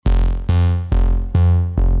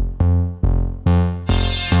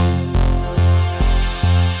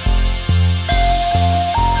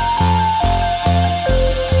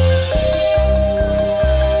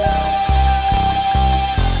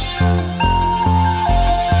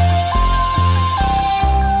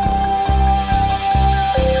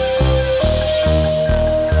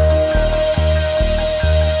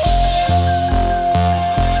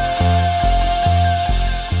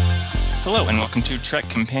welcome to Trek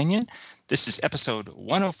Companion. This is episode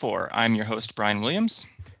 104. I'm your host, Brian Williams.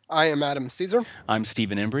 I am Adam Caesar. I'm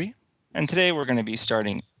Stephen Embry. And today we're going to be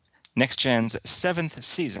starting Next Gen's 7th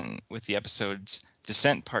season with the episodes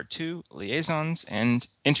Descent Part 2, Liaisons, and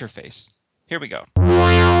Interface. Here we go.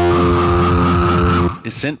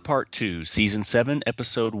 Descent Part 2, Season 7,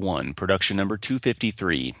 Episode 1, Production Number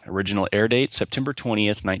 253. Original air date September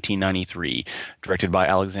 20th, 1993. Directed by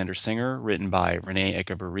Alexander Singer. Written by Renee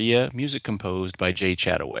Echevarria. Music composed by Jay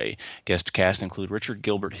Chataway. Guest cast include Richard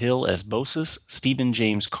Gilbert Hill as Bosus, Stephen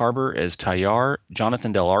James Carver as Tayar,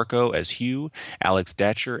 Jonathan Del Arco as Hugh, Alex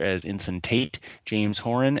Datcher as Ensign Tate, James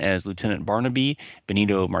Horan as Lieutenant Barnaby,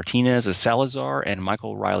 Benito Martinez as Salazar, and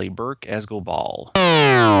Michael Riley Burke as Gobal.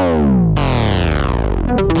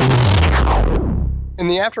 In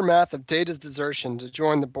the aftermath of Data's desertion to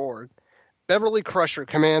join the Borg, Beverly Crusher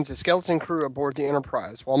commands a skeleton crew aboard the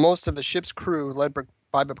Enterprise, while most of the ship's crew, led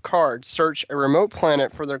by Picard, search a remote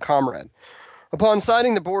planet for their comrade. Upon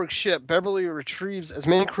sighting the Borg ship, Beverly retrieves as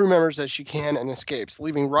many crew members as she can and escapes,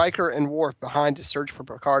 leaving Riker and Worf behind to search for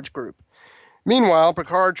Picard's group. Meanwhile,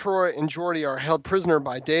 Picard, Troy, and Geordi are held prisoner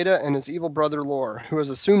by Data and his evil brother Lore, who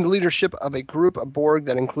has assumed leadership of a group of Borg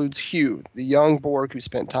that includes Hugh, the young Borg who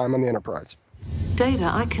spent time on the Enterprise. Data,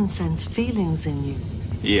 I can sense feelings in you.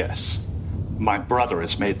 Yes. My brother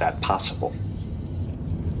has made that possible.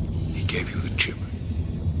 He gave you the chip.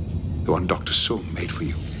 The one Dr. Soong made for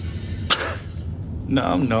you.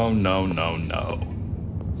 No.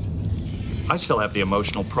 I still have the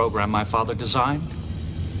emotional program my father designed.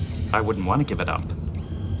 I wouldn't want to give it up.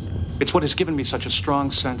 It's what has given me such a strong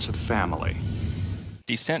sense of family.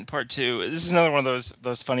 Descent Part 2. This is another one of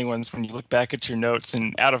those funny ones when you look back at your notes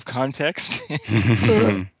and out of context.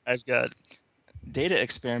 I've got Data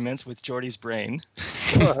experiments with Geordi's brain.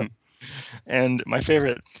 And my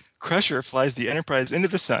favorite, Crusher flies the Enterprise into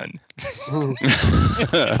the sun.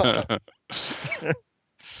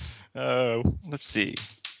 Let's see.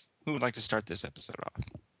 Who would like to start this episode off?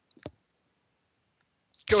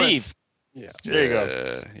 Steve. Yeah. There you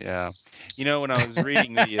go. Yeah. You know, when I was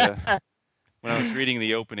reading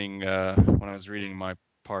the opening, when I was reading my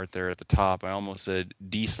part there at the top, I almost said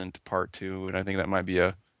decent part 2, and I think that might be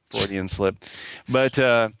a Freudian slip. But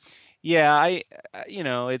yeah,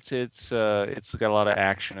 it's got a lot of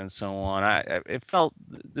action and so on.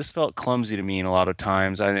 This felt clumsy to me in a lot of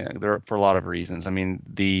times. For a lot of reasons. I mean,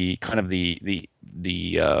 the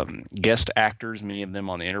guest actors, many of them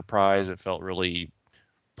on the Enterprise, it felt really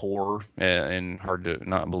poor and hard to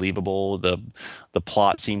not believable. The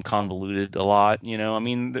plot seemed convoluted a lot. I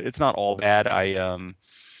mean, it's not all bad. I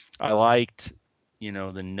liked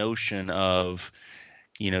the notion of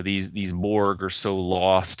these Borg are so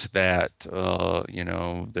lost that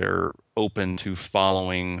they're open to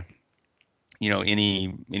following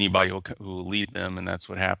anybody who will lead them, and that's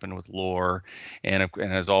what happened with Lore. And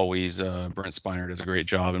as always, Brent Spiner does a great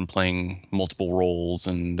job in playing multiple roles,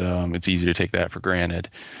 and it's easy to take that for granted.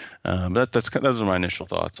 But those are my initial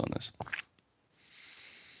thoughts on this.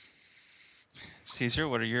 Caesar,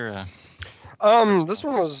 what are your? This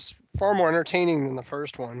one was far more entertaining than the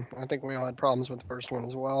first one. I think we all had problems with the first one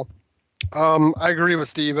as well. I agree with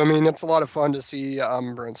Steve. I mean, it's a lot of fun to see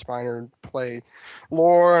Brent Spiner play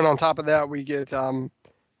Lore, and on top of that, we get a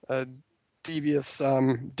devious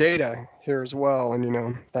Data here as well,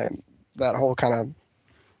 and that whole kind of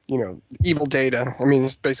evil Data. I mean,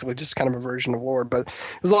 it's basically just kind of a version of Lore, but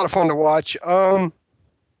it was a lot of fun to watch.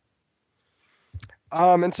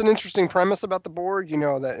 It's an interesting premise about the Borg.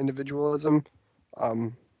 That individualism.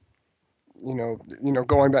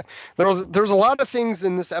 Going back, there's a lot of things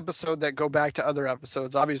in this episode that go back to other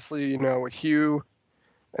episodes. Obviously, with Hugh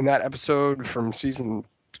and that episode from season,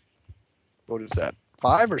 what is that,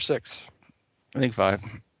 5 or 6? I think 5.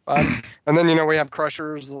 5. And then we have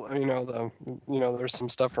Crushers. There's some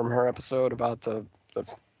stuff from her episode about the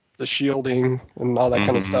shielding and all that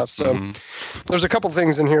kind of stuff. So there's a couple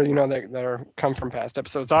things in here, that are come from past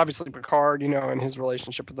episodes. Obviously, Picard, and his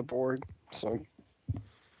relationship with the Borg. So.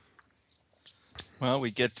 Well,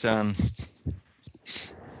 we get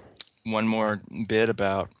one more bit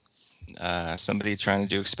about somebody trying to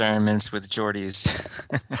do experiments with Geordi's.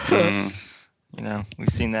 We've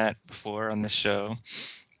seen that before on this show.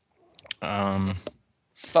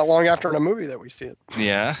 It's not long after in a movie that we see it.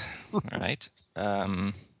 Yeah, right.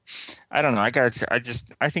 I don't know. I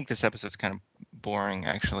think this episode's kind of boring,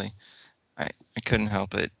 actually. I couldn't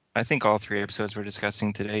help it. I think all 3 episodes we're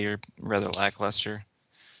discussing today are rather lackluster.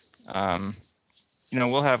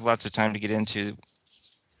 We'll have lots of time to get into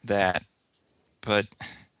that, but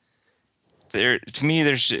to me,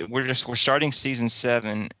 we're starting season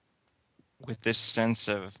 7 with this sense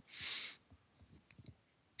of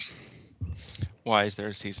why is there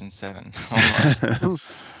a season 7? Almost.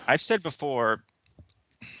 I've said before,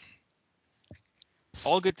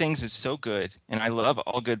 All Good Things is so good, and I love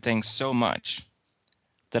All Good Things so much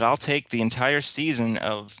that I'll take the entire season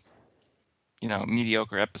of,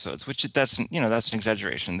 mediocre episodes, which that's an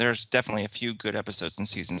exaggeration. There's definitely a few good episodes in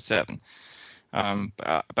season 7.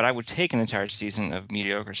 But I would take an entire season of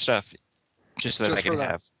mediocre stuff just so that I could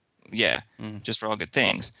have, just for All Good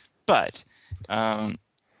Things. But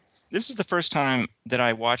this is the first time that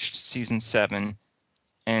I watched season 7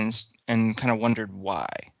 and kind of wondered why.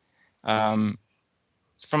 From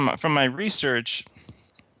my research,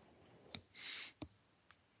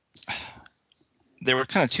 there were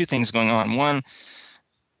kind of two things going on. One,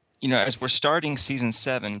 as we're starting season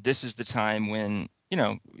 7, this is the time when,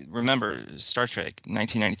 remember Star Trek,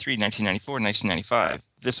 1993, 1994, 1995.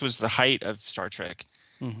 This was the height of Star Trek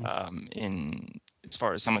in as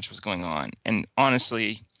far as how much was going on. And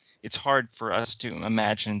honestly, it's hard for us to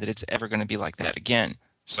imagine that it's ever going to be like that again.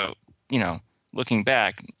 So, looking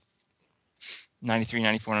back, 93,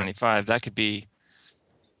 94, 95, that could be,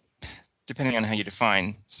 depending on how you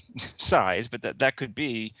define size, but that could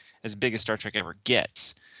be as big as Star Trek ever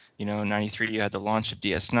gets. 93, you had the launch of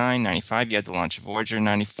DS9. 95, you had the launch of Voyager.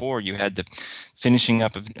 94, you had the finishing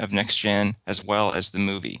up of Next Gen as well as the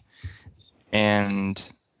movie. And,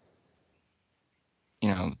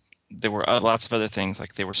 there were lots of other things,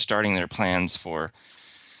 like they were starting their plans for,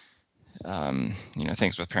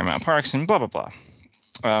 things with Paramount Parks and blah, blah, blah.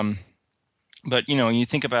 But, when you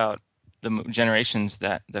think about the generations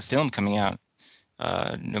that the film coming out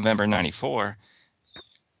November 94,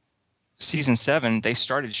 season 7, they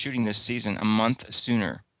started shooting this season a month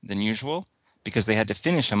sooner than usual because they had to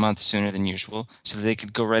finish a month sooner than usual so that they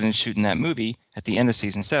could go right and shoot in that movie at the end of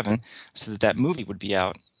season 7 so that movie would be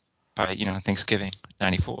out by, Thanksgiving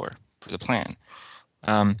 94 for the plan.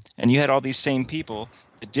 And you had all these same people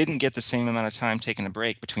that didn't get the same amount of time taking a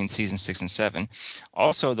break between season 6 and 7.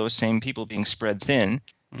 Also, those same people being spread thin.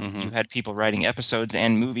 You had people writing episodes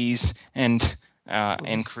and movies and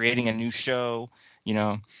creating a new show,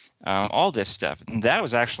 all this stuff. And that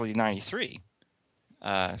was actually 93,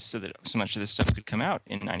 so that so much of this stuff could come out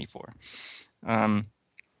in 94.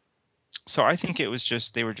 So I think it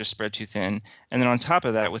was they were just spread too thin. And then on top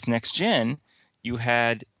of that, with Next Gen, we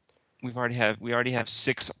already have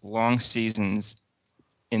 6 long seasons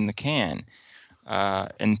in the can.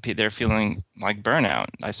 And they're feeling like burnout.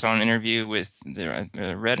 I saw an interview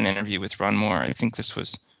read an interview with Ron Moore. I think this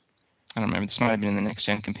was, I don't remember, this might have been in the Next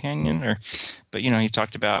Gen Companion, but he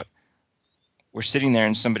talked about, we're sitting there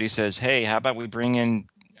and somebody says, hey, how about we bring in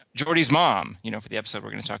Geordi's mom, for the episode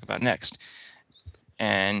we're going to talk about next.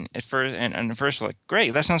 And at first we're like,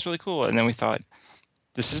 great, that sounds really cool. And then we thought,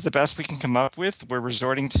 this is the best we can come up with. We're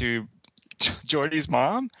resorting to Geordi's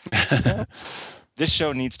mom. This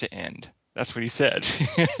show needs to end. That's what he said.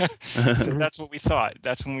 So that's what we thought.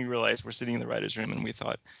 That's when we realized we're sitting in the writer's room and we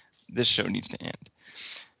thought this show needs to end.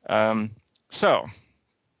 So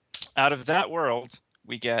out of that world,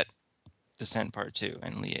 we get Descent Part 2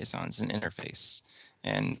 and Liaisons and Interface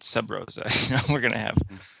and Sub Rosa. We're going to have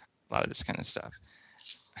a lot of this kind of stuff.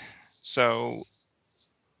 So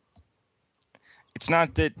it's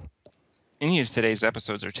not that any of today's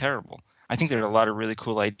episodes are terrible. I think there are a lot of really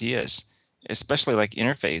cool ideas, especially like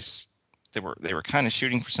Interface. They were kind of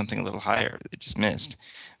shooting for something a little higher. They just missed.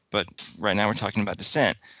 But right now we're talking about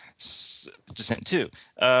Descent 2.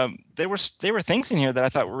 There were things in here that I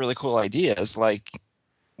thought were really cool ideas, like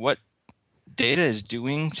what Data is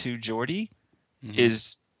doing to Geordi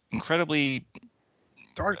is incredibly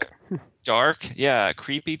dark, yeah,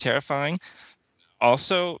 creepy, terrifying.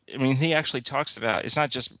 Also, I mean, he actually talks about, it's not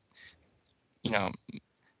just,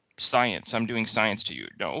 science. I'm doing science to you.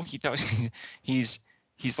 No, he's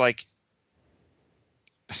like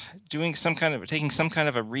taking some kind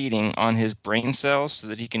of a reading on his brain cells so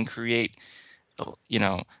that he can create,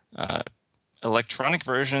 electronic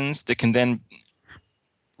versions that can then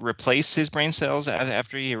replace his brain cells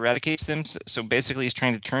after he eradicates them. So basically, he's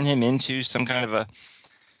trying to turn him into some kind of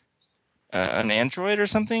an android or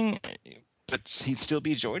something, but he'd still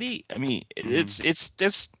be Geordi. I mean, it's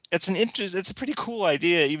a pretty cool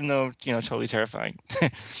idea, even though totally terrifying.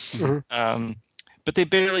 But they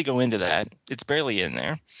barely go into that. It's barely in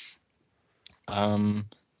there.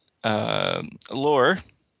 Lore,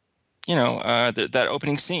 that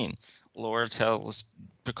opening scene, Lore tells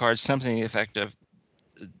Picard something to the effect of,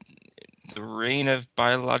 the reign of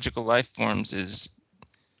biological life forms is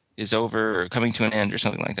over, or coming to an end, or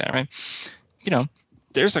something like that, right?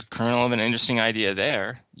 There's a kernel of an interesting idea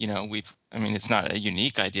there. It's not a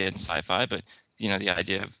unique idea in sci-fi, but the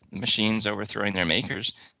idea of machines overthrowing their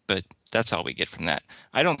makers, but that's all we get from that.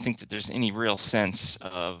 I don't think that there's any real sense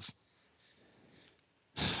of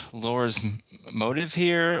Lore's motive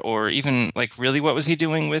here, or even like really what was he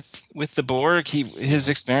doing with the Borg? His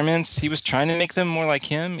experiments, he was trying to make them more like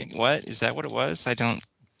him. What is that? What it was?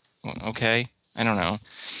 Okay, I don't know.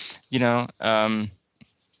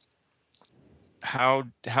 How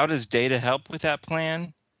does Data help with that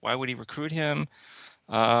plan? Why would he recruit him?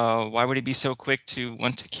 Why would he be so quick to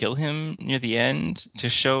want to kill him near the end to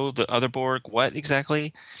show the other Borg what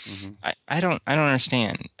exactly? I don't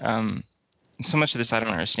understand. So much of this I don't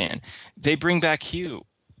understand. They bring back Hugh.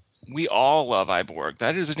 We all love Iborg.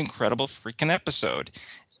 That is an incredible freaking episode,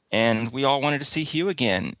 and we all wanted to see Hugh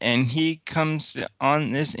again. And he comes on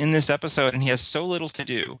in this episode, and he has so little to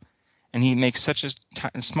do, and he makes such a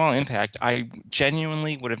small impact. I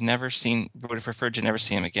genuinely would have preferred to never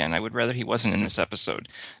see him again. I would rather he wasn't in this episode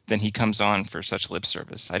than he comes on for such lip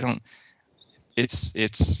service.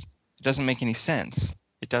 It doesn't make any sense.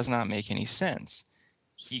 It does not make any sense.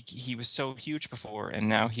 He was so huge before, and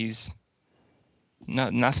now he's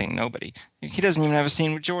nothing, nobody. He doesn't even have a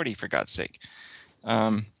scene with Geordi, for God's sake.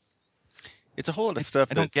 It's a whole lot of stuff.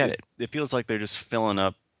 I don't get it. It feels like they're just filling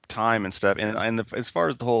up time and stuff. As far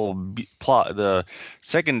as the whole plot, the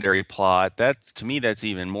secondary plot, to me that's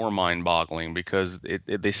even more mind-boggling, because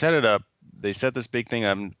they set it up. They set this big thing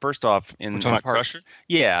up. First off, in part, Crusher?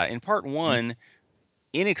 Yeah, in part one,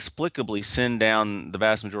 inexplicably send down the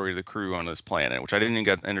vast majority of the crew on this planet, which I didn't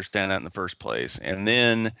even understand that in the first place. And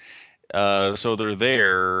then, so they're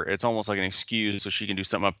there. It's almost like an excuse so she can do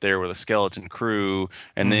something up there with a skeleton crew.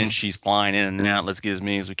 And then she's flying in and out. Let's get as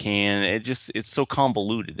many as we can. It's so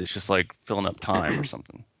convoluted. It's just like filling up time or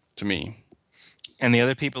something to me. And the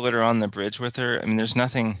other people that are on the bridge with her, I mean, there's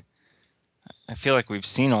nothing. I feel like we've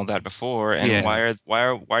seen all that before. And Yeah.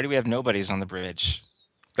 why do we have nobodies on the bridge?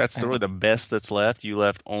 That's really the best that's left. You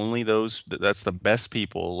left only those. That's the best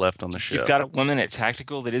people left on the show. You've got a woman at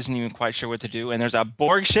Tactical that isn't even quite sure what to do, and there's a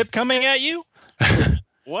Borg ship coming at you.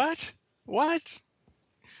 What?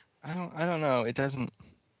 I don't know. It doesn't.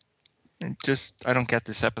 I don't get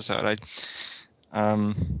this episode.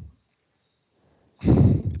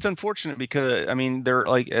 It's unfortunate because, I mean, there,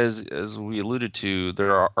 like, as we alluded to,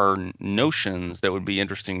 there are notions that would be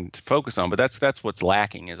interesting to focus on, but that's what's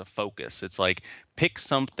lacking, is a focus. It's like, pick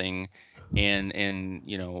something and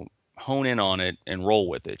hone in on it and roll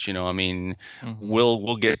with it. I mean,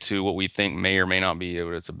 we'll get to what we think may or may not be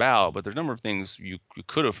what it's about, but there's a number of things you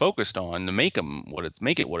could have focused on to make it what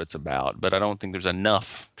it's about. But I don't think there's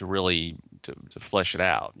enough to really to flesh it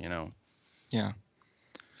out. Yeah.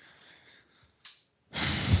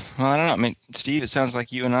 Well, I don't know. I mean, Steve, it sounds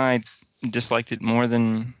like you and I disliked it more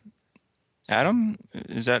than Adam.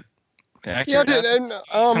 Is that accurate? Yeah, I did. And,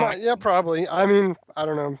 yeah, probably. I mean, I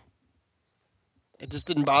don't know. It just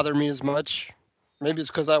didn't bother me as much. Maybe it's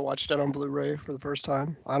because I watched it on Blu-ray for the first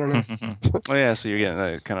time. I don't know. Oh yeah, so you're getting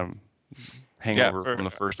that kind of hangover from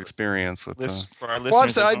the first experience with for our Well,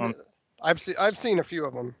 listeners. I've seen a few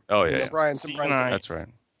of them. Oh yeah, Brian, that's right.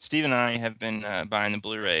 Steve and I have been buying the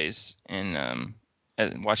Blu-rays and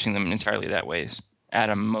watching them entirely that way.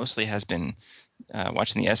 Adam mostly has been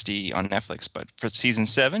watching the SD on Netflix, but for season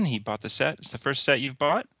 7, he bought the set. It's the first set you've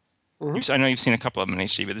bought. I know you've seen a couple of them in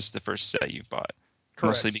HD, but this is the first set you've bought. Correct.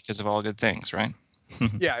 Mostly because of All Good Things, right?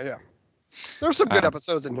 Yeah. There's some good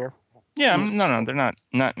episodes in here. Yeah, no, they're not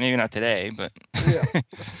maybe not today, but yeah.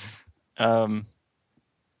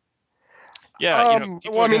 Yeah,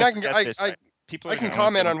 well, I mean, I can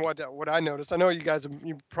comment on what what I noticed. I know you guys,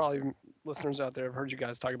 you probably listeners out there have heard you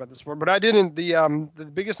guys talk about this before, but I didn't.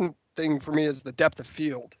 The biggest thing for me is the depth of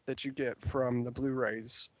field that you get from the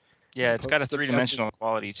Blu-rays. Yeah, it's got a 3-dimensional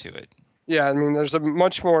quality to it. Yeah, I mean, there's a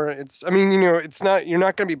much more. It's not. You're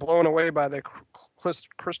not going to be blown away by the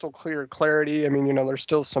crystal clear clarity. I mean, there's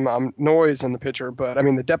still some noise in the picture, but I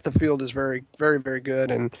mean, the depth of field is very, very, very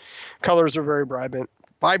good, and colors are very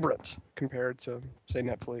vibrant compared to, say,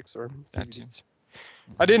 Netflix or DVDs.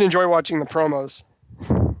 I did enjoy watching the promos.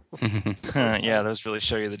 Yeah, those really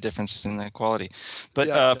show you the difference in the quality.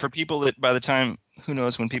 But for people that, by the time, who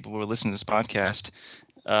knows when people will listen to this podcast,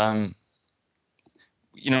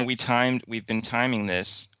 we've been timing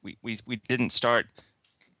this. We didn't start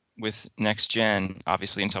with Next Gen,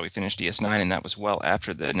 obviously, until we finished DS9, and that was well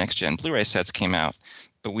after the Next Gen Blu-ray sets came out.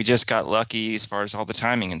 But we just got lucky as far as all the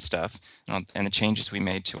timing and stuff, and the changes we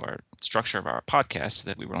made to our structure of our podcast, so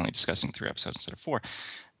that we were only discussing 3 episodes instead of 4.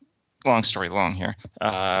 Long story long here.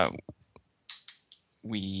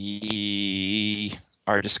 We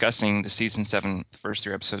are discussing the season 7, the first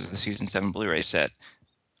 3 episodes of the season 7 Blu-ray set,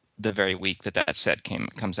 the very week that set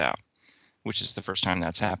comes out. which is the first time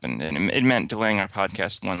that's happened, and it meant delaying our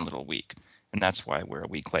podcast one little week, and that's why we're a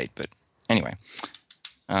week late. But anyway,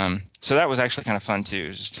 so that was actually kind of fun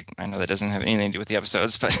too. I know that doesn't have anything to do with the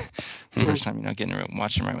episodes, but the first time, getting to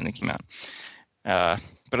watch them right when they came out.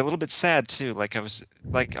 But a little bit sad too. Like I was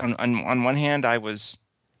like on one hand, I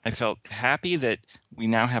felt happy that we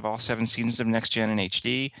now have all 7 seasons of Next Gen in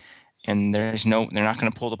HD, and they're not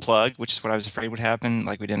going to pull the plug, which is what I was afraid would happen.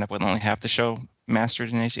 Like we'd end up with only half the show mastered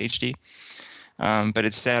in HD. But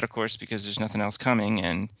it's sad, of course, because there's nothing else coming,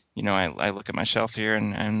 and I look at my shelf here,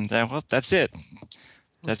 and well, that's it.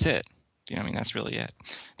 That's it. That's really it.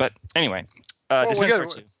 But anyway, December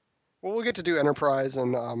 2. Well, we'll get to do Enterprise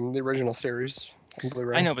and the original series on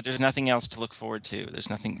Blu-ray. I know, but there's nothing else to look forward to. There's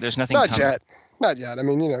nothing. Not coming. yet. Not yet. I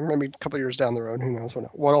mean, maybe a couple years down the road, who knows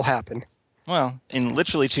what'll happen. Well, in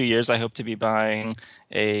literally 2 years, I hope to be buying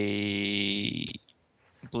a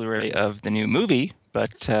Blu-ray of the new movie,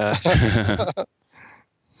 but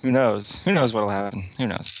who knows? Who knows what'll happen? Who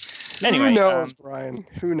knows? Anyway, who knows, Brian?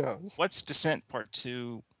 Who knows? What's Descent Part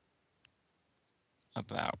 2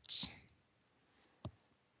 about?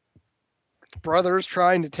 Brothers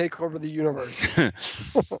trying to take over the universe.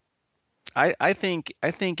 I think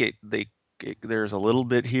there's a little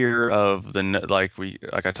bit here of like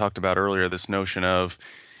I talked about earlier, this notion of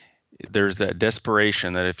there's that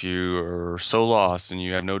desperation that if you are so lost and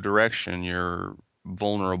you have no direction, you're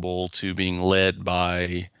vulnerable to being led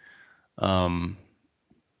by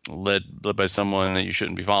someone that you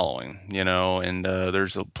shouldn't be following, and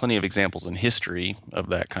there's plenty of examples in history of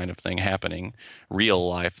that kind of thing happening, real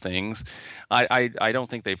life things. I don't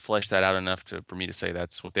think they've fleshed that out enough for me to say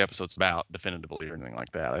that's what the episode's about definitively or anything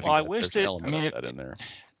like that. I wish that, that in there.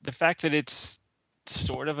 The fact that it's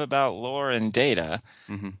sort of about lore and Data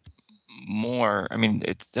more,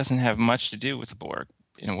 it doesn't have much to do with the Borg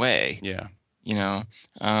in a way. Yeah.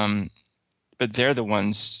 But they're the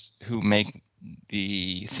ones who make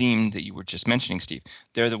the theme that you were just mentioning, Steve.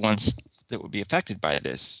 They're the ones that would be affected by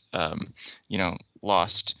this,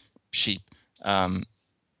 lost sheep.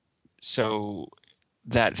 So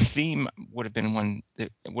that theme would have been one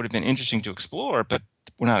that would have been interesting to explore, but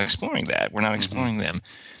we're not exploring that. We're not exploring them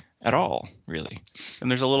at all, really.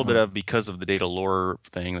 And there's a little bit of, because of the Data lore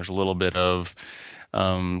thing, there's a little bit of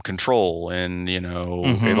control and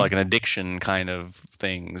like an addiction kind of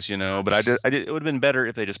things, but it would have been better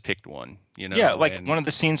if they just picked one, one of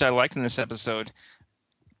the scenes I liked in this episode,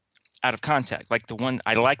 out of context, like the one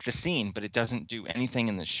I like the scene but it doesn't do anything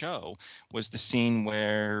in the show, was the scene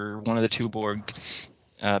where one of the two Borg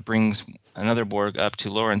brings another Borg up to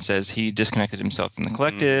Laura and says he disconnected himself from the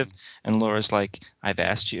collective, and Laura's like, I've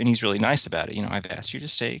asked you, and he's really nice about it, I've asked you to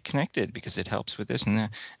stay connected because it helps with this and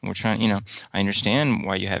that, and we're trying, I understand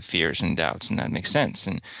why you have fears and doubts, and that makes sense.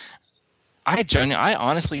 And I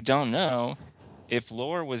honestly don't know if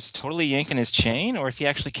Laura was totally yanking his chain or if he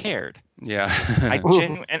actually cared. Yeah.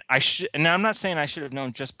 Now I'm not saying I should have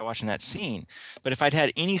known just by watching that scene, but if I'd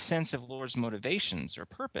had any sense of Laura's motivations or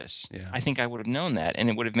purpose, I think I would have known that, and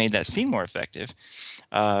it would have made that scene more effective.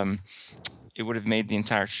 It would have made the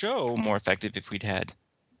entire show more effective if we'd had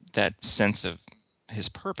that sense of his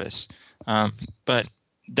purpose. But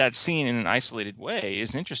that scene in an isolated way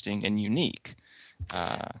is interesting and unique.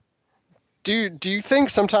 Do you think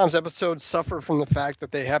sometimes episodes suffer from the fact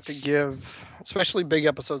that they have to give, especially big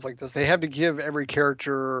episodes like this, they have to give every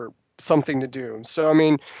character something to do?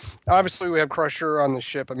 So, obviously we have Crusher on the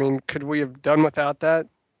ship. Could we have done without that?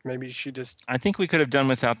 Maybe she just... I think we could have done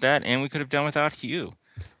without that, and we could have done without Hugh.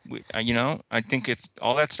 I think if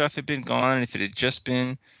all that stuff had been gone, if it had just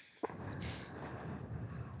been,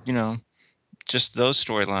 just those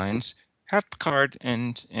storylines, have Picard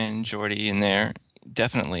and Geordi in there,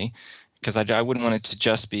 definitely. Because I wouldn't want it to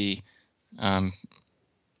just be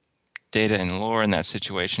Data and lore in that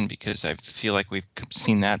situation, because I feel like we've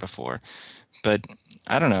seen that before. But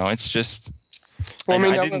I don't know. It's just I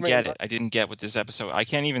didn't get it. I didn't get with this episode. I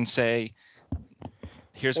can't even say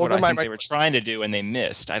here's what I think they were trying to do and they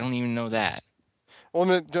missed. I don't even know that.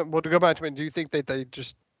 Well, to go back to it, do you think that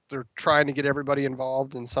they're trying to get everybody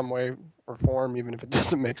involved in some way or form, even if it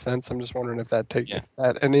doesn't make sense? I'm just wondering if that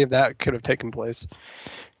any of that could have taken place.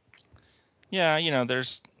 Yeah,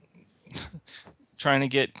 there's trying to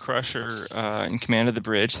get Crusher in command of the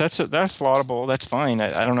bridge. That's laudable. That's fine.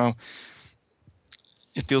 I don't know.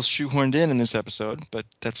 It feels shoehorned in this episode, but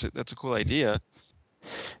that's a cool idea.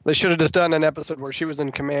 They should have just done an episode where she was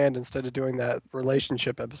in command instead of doing that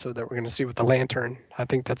relationship episode that we're going to see with the Lantern. I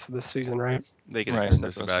think that's this season, right? They can have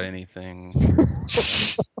just about anything.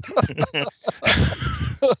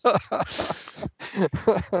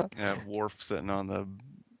 Have Worf sitting on the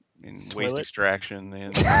waste Toilet? extraction the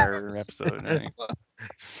entire episode. Right?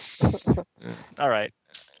 All right.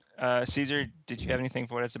 Caesar, did you have anything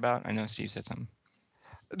for what it's about? I know Steve said something.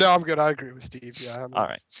 No, I'm good. I agree with Steve. Yeah. I mean, All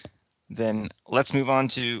right. Then let's move on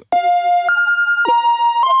to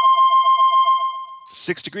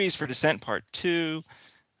 6 Degrees for Descent Part 2.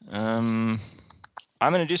 I'm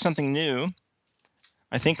going to do something new.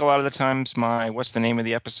 I think a lot of the times my what's the name of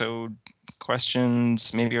the episode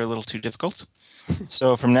questions maybe are a little too difficult.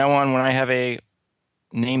 So from now on, when I have a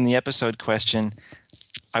name the episode question,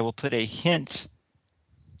 I will put a hint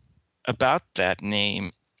about that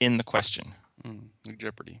name in the question. Like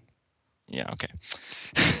Jeopardy. Yeah, okay.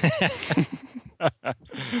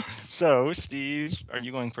 So, Steve, are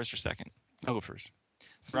you going first or second? I'll go first.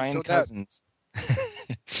 Brian so that- Cousins.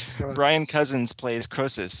 Go ahead. Brian Cousins plays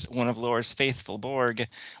Croesus, one of Lore's faithful Borg.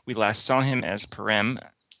 We last saw him as Perem,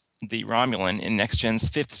 the Romulan, in Next Gen's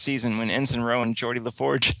 5th season when Ensign Ro and Geordi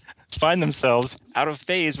LaForge find themselves out of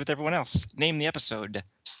phase with everyone else. Name the episode.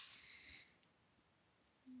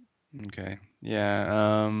 Okay.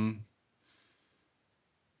 Yeah.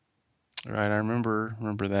 Right. I remember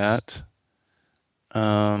that.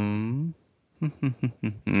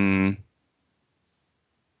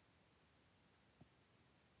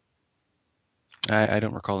 I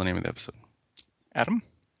don't recall the name of the episode. Adam?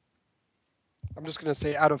 I'm just gonna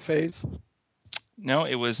say out of phase. No,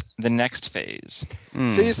 it was The Next Phase.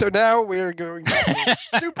 See, so now we're going to be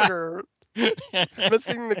stupider,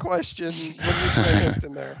 missing the question when we put a hint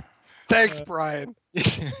in there. Thanks, Brian.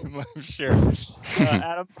 I'm sure.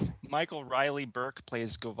 Adam, Michael Riley Burke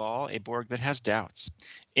plays Goval, a Borg that has doubts.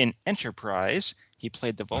 In Enterprise, he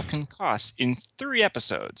played the Vulcan Koss in 3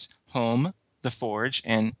 episodes, Home, The Forge,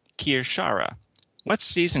 and Kier Shara. What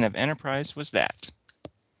season of Enterprise was that?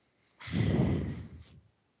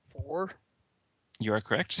 4. You are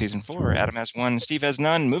correct. Season 4. Adam has 1. Steve has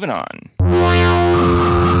none. Moving on.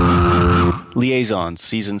 Liaisons,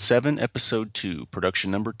 Season 7, Episode 2,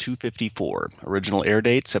 Production Number 254. Original air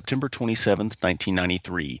date September 27th,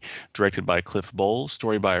 1993. Directed by Cliff Bowl.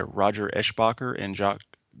 Story by Roger Eschbacher and Jacques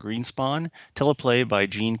Greenspan. Teleplay by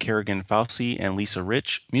Gene Kerrigan Fauci and Lisa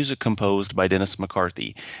Rich. Music composed by Dennis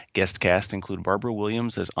McCarthy. Guest cast include Barbara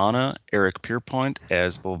Williams as Anna, Eric Pierpoint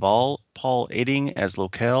as Boval, Paul Aiding as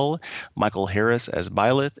Lockel, Michael Harris as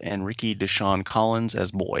Byleth, and Ricky Deshawn Collins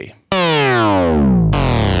as Boy.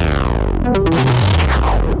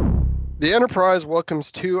 The Enterprise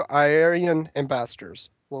welcomes 2 Iarian ambassadors,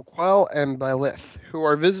 Loquel and Byleth, who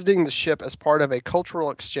are visiting the ship as part of a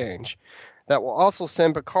cultural exchange that will also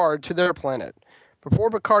send Picard to their planet.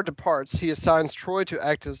 Before Picard departs, he assigns Troy to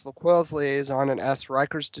act as Loquel's liaison and asks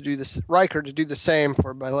Riker to do the same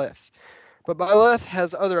for Byleth. But Byleth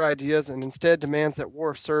has other ideas and instead demands that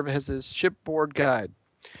Worf serve as his shipboard guide.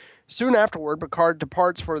 Soon afterward, Picard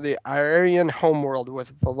departs for the Iarian homeworld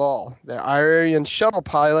with Boval, the Iarian shuttle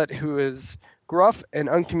pilot who is gruff and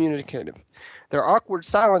uncommunicative. Their awkward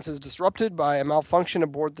silence is disrupted by a malfunction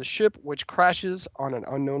aboard the ship, which crashes on an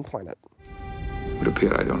unknown planet. It would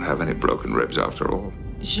appear I don't have any broken ribs after all.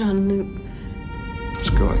 Jean-Luc, What's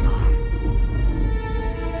going on?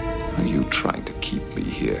 Are you trying to keep me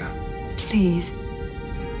here? please.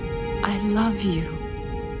 I love you.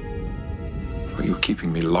 Or are you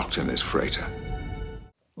keeping me locked in this freighter?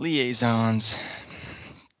 Liaisons.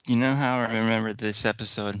 You know how I remember this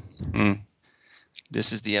episode?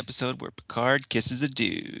 This is the episode where Picard kisses a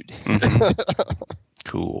dude.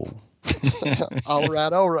 Cool. All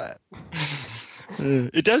right.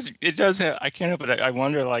 It does have, I can't help it. I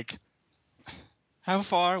wonder, like, how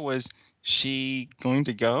far was she going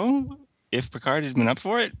to go if Picard had been up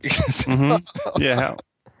for it? Because Yeah,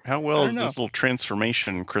 how well I does don't this little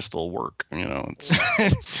transformation crystal work? You know, it's,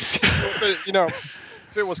 But,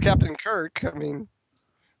 if it was Captain Kirk, I mean,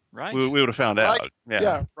 right? we would have found out.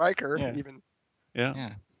 yeah, Riker Yeah. even.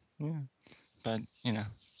 Yeah. But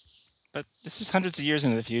but this is hundreds of years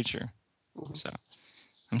into the future, so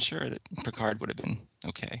I'm sure that Picard would have been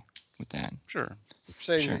okay with that. Sure.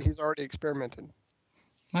 Saying Sure. that he's already experimented.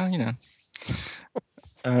 Well,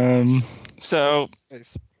 so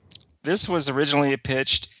Space. this was originally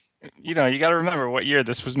pitched. You got to remember what year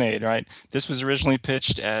this was made, right? This was originally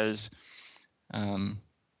pitched as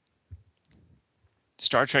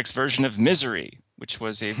Star Trek's version of Misery, which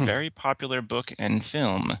was a very popular book and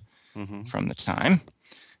film from the time,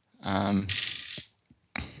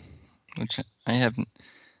 which I have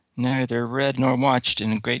neither read nor watched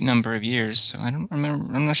in a great number of years. So I don't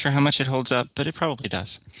remember. I'm not sure how much it holds up, but it probably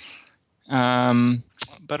does.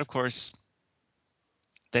 But of course,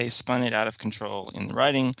 they spun it out of control in the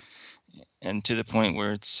writing, and to the point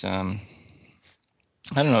where it's I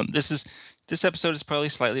don't know. This is This episode is probably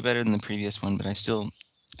slightly better than the previous one, but I still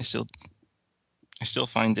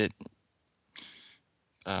find it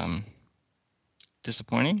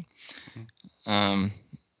disappointing.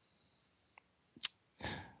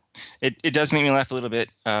 It does make me laugh a little bit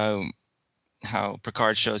how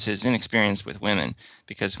Picard shows his inexperience with women,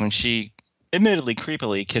 because when she admittedly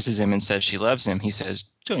creepily kisses him and says she loves him, he says,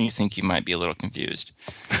 "Don't you think you might be a little confused?"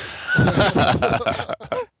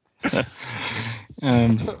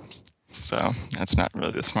 So that's not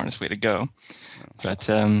really the smartest way to go. But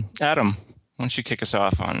Adam, why don't you kick us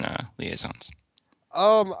off on liaisons?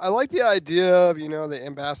 I like the idea of, the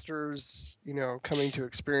ambassadors, coming to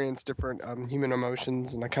experience different human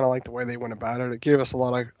emotions, and I kind of like the way they went about it. It gave us a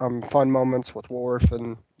lot of fun moments with Worf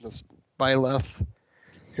and this Byleth,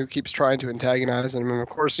 who keeps trying to antagonize him. And of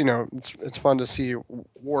course, it's fun to see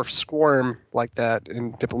Worf squirm like that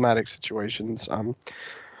in diplomatic situations.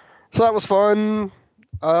 So that was fun.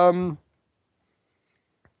 Like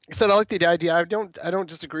I said, I like the idea. I don't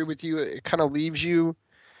disagree with you. It kind of leaves you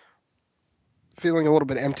feeling a little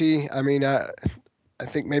bit empty. I mean, I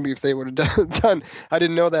think maybe if they would have done, I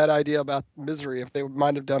didn't know that idea about misery. If they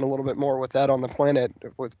might have done a little bit more with that on the planet,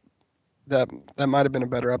 with that might have been a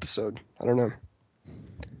better episode. I don't know.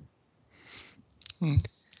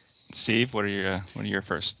 Steve, what are your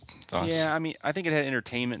first thoughts? Yeah, I mean, I think it had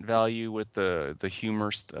entertainment value with the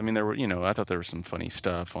humor. I mean, there were, I thought there was some funny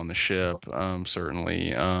stuff on the ship,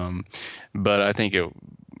 certainly. But I think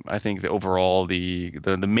that overall the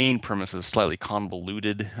main premise is slightly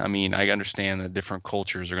convoluted. I mean, I understand that different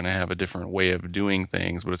cultures are going to have a different way of doing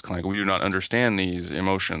things, but it's kind of like we do not understand these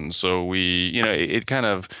emotions, so it kind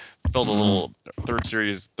of felt a little third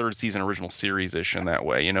season original series-ish in that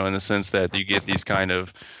way, in the sense that you get these kind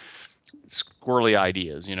of squirrely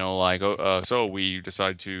ideas, like so we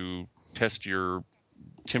decide to test your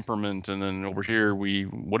temperament, and then over here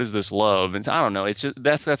what is this love? And I don't know, it's just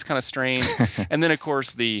that's kind of strange. And then of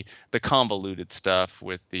course the convoluted stuff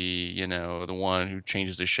with the the one who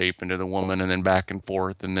changes his shape into the woman and then back and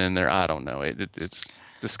forth, and then I don't know, it's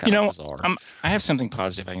this kind of bizarre. I have something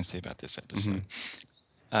positive I can say about this episode.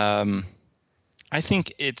 I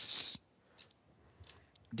think it's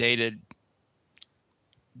dated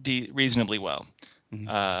reasonably well.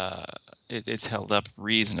 It's held up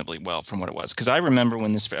reasonably well from what it was, because I remember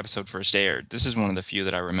when this episode first aired. This is one of the few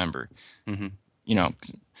that I remember.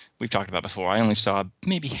 We've talked about before. I only saw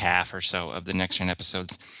maybe half or so of the Next Gen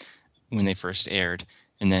episodes when they first aired,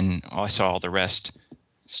 and then I saw all the rest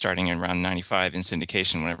starting in around 95 in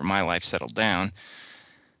syndication whenever my life settled down.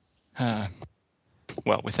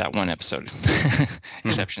 Well, with that one episode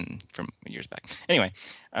exception from years back. Anyway,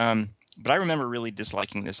 but I remember really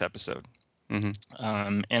disliking this episode. And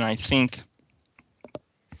I think,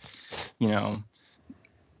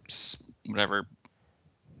 whatever,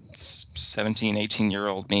 17,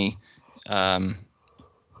 18-year-old me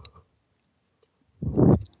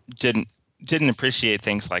didn't appreciate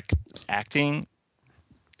things like acting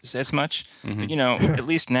as much. But, at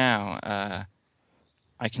least now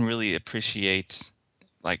I can really appreciate,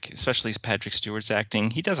 like, especially Patrick Stewart's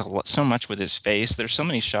acting. He does so much with his face. There's so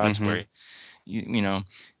many shots where,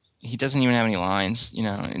 he doesn't even have any lines,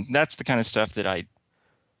 and that's the kind of stuff that I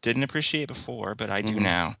didn't appreciate before, but I do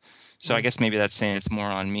now. So I guess maybe that's saying it's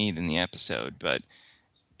more on me than the episode, but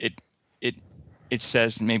it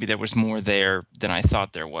says maybe there was more there than I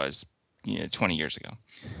thought there was, 20 years ago.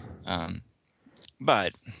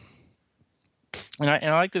 But and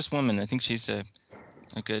I like this woman. I think she's a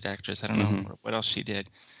good actress. I don't know what else she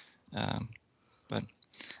did, but.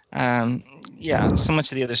 Yeah, so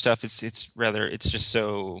much of the other stuff, it's just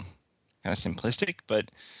so kind of simplistic,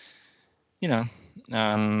 but the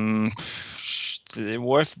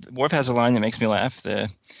Worf has a line that makes me laugh.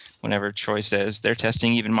 Whenever Troy says they're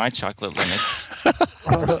testing even my chocolate limits.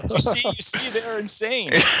 you see, they're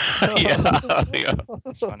insane. Yeah,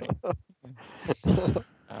 it's funny.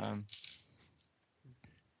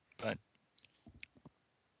 But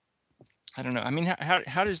I don't know. I mean,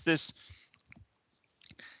 how does this?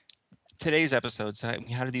 Today's episodes,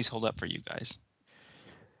 how do these hold up for you guys?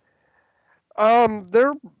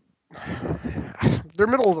 They're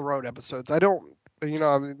middle of the road episodes. I don't,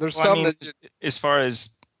 there's some that. As far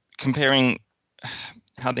as comparing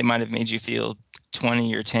how they might have made you feel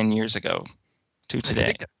 20 or 10 years ago to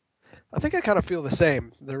today, I think I kind of feel the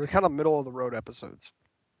same. They're kind of middle of the road episodes.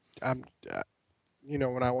 When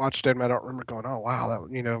I watched them, I don't remember going, "Oh wow, that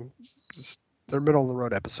they're middle of the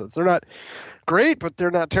road episodes." They're not great, but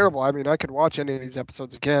they're not terrible. I mean, I could watch any of these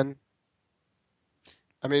episodes again.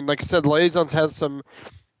 I mean, like I said, Liaisons has some,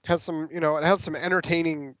 it has some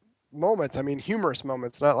entertaining moments. I mean, humorous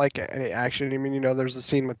moments, not like any action. I mean, there's a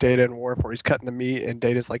scene with Data and Worf where he's cutting the meat, and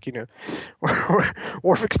Data's like,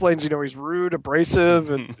 Worf explains, he's rude, abrasive,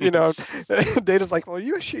 and Data's like, well,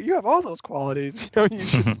 you have all those qualities. You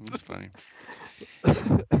should. That's funny.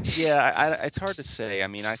 Yeah, it's hard to say. I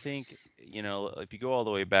mean, I think if you go all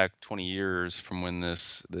the way back 20 years from when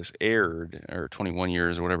this aired, or 21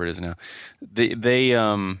 years or whatever it is now, they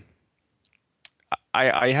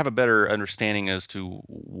I have a better understanding as to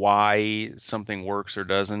why something works or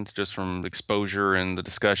doesn't, just from exposure and the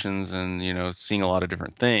discussions and seeing a lot of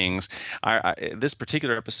different things. This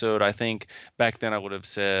particular episode, I think back then I would have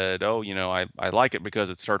said, oh, I like it because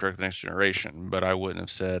it's Star Trek: The Next Generation, but I wouldn't have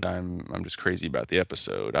said I'm just crazy about the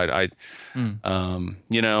episode. I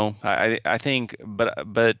think, but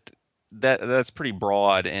that's pretty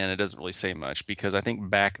broad, and it doesn't really say much, because I think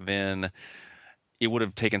back then it would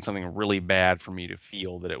have taken something really bad for me to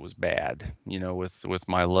feel that it was bad, with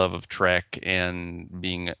my love of Trek and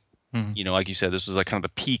being, like you said, this was like kind of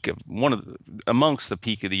the peak of amongst the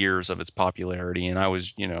peak of the years of its popularity. And I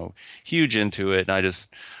was, huge into it, and I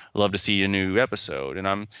just love to see a new episode. And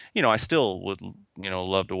I still would,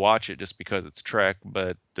 love to watch it just because it's Trek,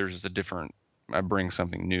 but there's I bring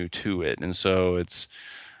something new to it. And so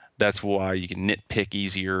that's why you can nitpick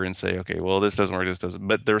easier and say, okay, well, this doesn't work, this doesn't.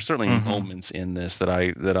 But there are certainly moments in this that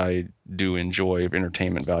I do enjoy of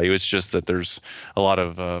entertainment value. It's just that there's a lot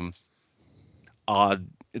of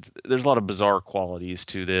there's a lot of bizarre qualities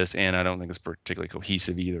to this, and I don't think it's particularly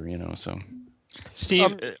cohesive either. So,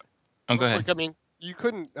 Steve, go ahead. I mean, you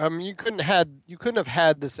couldn't have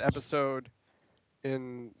had this episode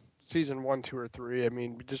in season 1, 2, or 3. I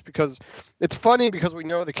mean, just because it's funny because we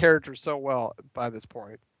know the characters so well by this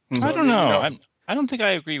point. I don't know. I don't think I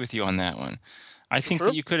agree with you on that one. I think Sure.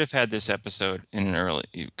 that you could have had this episode in an early.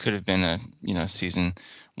 It could have been a season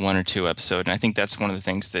 1 or 2 episode, and I think that's one of the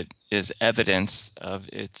things that is evidence of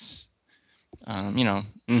its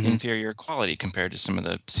inferior quality compared to some of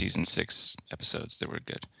the season 6 episodes that were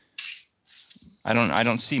good. I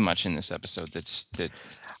don't see much in this episode that.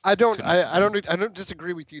 I don't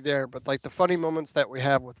disagree with you there, but like the funny moments that we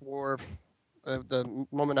have with Worf, the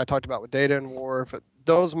moment I talked about with Data and Worf,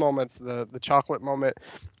 those moments, the chocolate moment,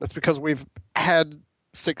 that's because we've had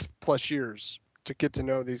 6+ years to get to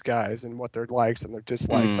know these guys and what their likes and their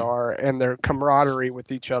dislikes are, and their camaraderie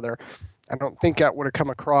with each other. I don't think that would have come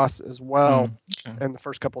across as well in the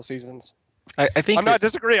first couple of seasons. I think I'm not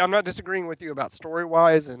disagreeing with you about story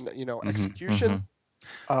wise and execution.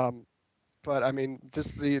 But I mean,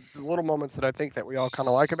 just the little moments that I think that we all kind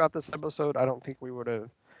of like about this episode, I don't think we would have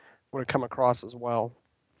come across as well.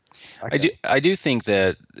 I do think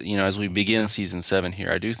that, as we begin season 7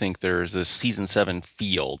 here, I do think there's this season 7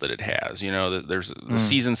 feel that it has. There's the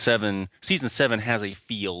season 7 has a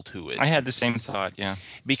feel to it. I had the same thought, yeah.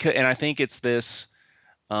 And I think it's this.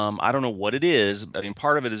 I don't know what it is. I mean,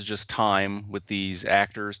 part of it is just time with these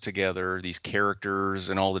actors together, these characters,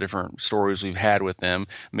 and all the different stories we've had with them.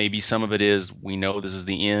 Maybe some of it is we know this is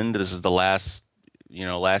the end. This is the last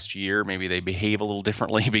year. Maybe they behave a little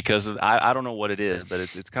differently because of, I don't know what it is, but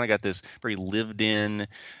it's kind of got this very lived in,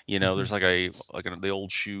 there's like the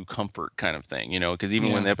old shoe comfort kind of thing, because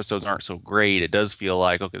even when the episodes aren't so great, it does feel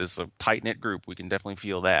like, okay, this is a tight knit group. We can definitely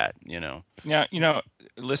feel that, Yeah,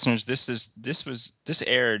 listeners, this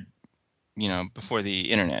aired, before the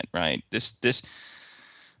internet, right?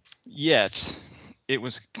 Yet it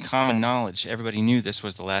was common knowledge. Everybody knew this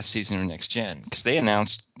was the last season of Next Gen, because they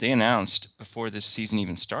announced before this season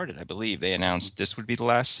even started. I believe they announced this would be the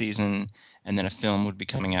last season, and then a film would be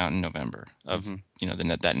coming out in November of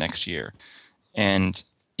that next year. And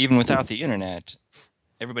even without the internet,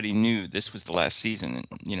 everybody knew this was the last season.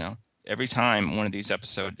 Every time one of these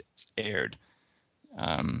episodes aired,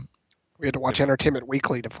 we had to watch Entertainment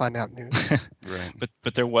Weekly to find out news. Right.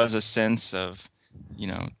 But there was a sense of,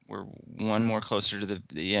 we're one more closer to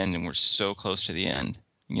the end, and we're so close to the end,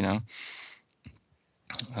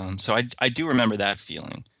 So I do remember that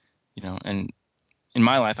feeling, and in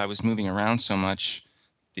my life I was moving around so much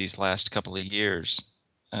these last couple of years,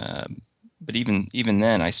 but even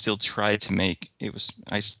then I still tried to make it was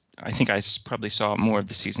I think I probably saw more of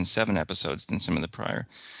the season 7 episodes than some of the prior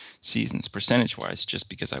seasons percentage wise, just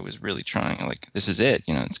because I was really trying, like, this is it,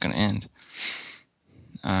 it's going to end.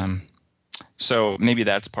 So maybe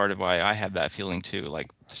that's part of why I have that feeling too.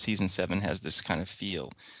 Like season 7 has this kind of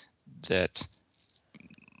feel that,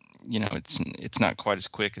 it's not quite as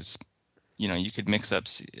quick as, you could mix up.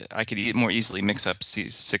 I could more easily mix up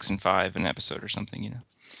 6 and 5 an episode or something.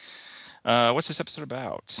 What's this episode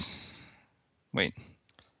about? Wait,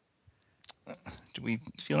 do we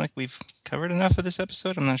feel like we've covered enough of this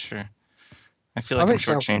episode? I'm not sure. I feel I like I'm think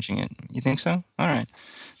so. shortchanging it. You think so? All right.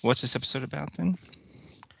 What's this episode about then?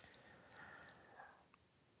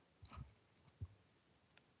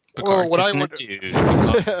 Well, Picard what I kissing a would-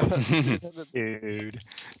 dude. Dude.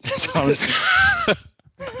 That's all I'm saying.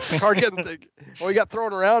 Picard well, he got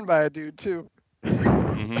thrown around by a dude too.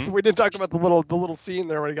 Mhm. We didn't talk about the little scene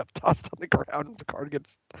there when he got tossed on the ground and Picard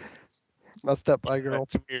gets messed up by a girl.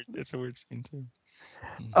 That's weird. It's a weird scene too.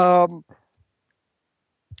 Well,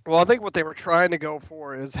 I think what they were trying to go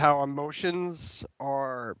for is how emotions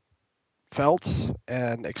are felt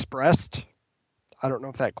and expressed. I don't know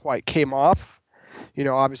if that quite came off.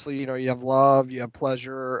 Obviously, you have love, you have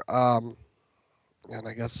pleasure, and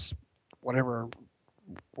I guess whatever.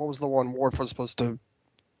 What was the one Worf was supposed to?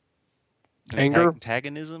 Anger?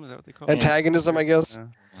 Antagonism, is that what they call it? Antagonism, I guess.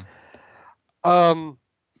 Yeah.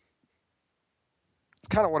 It's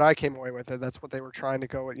kind of what I came away with. That's what they were trying to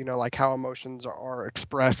go with. Like how emotions are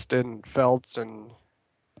expressed and felt, and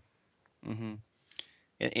Mm-hmm.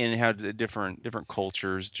 And how the different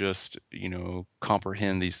cultures just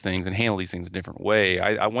comprehend these things and handle these things a different way.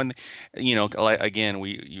 I when like, again,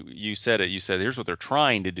 you said it. You said here's what they're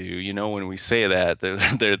trying to do. When we say that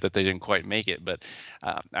that they didn't quite make it, but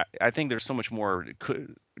I think there's so much more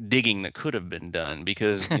digging that could have been done,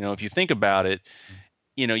 because if you think about it,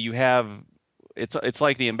 you have it's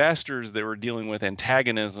like the ambassadors that were dealing with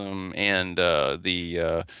antagonism and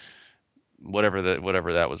the whatever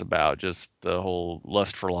that was about, just the whole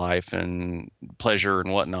lust for life and pleasure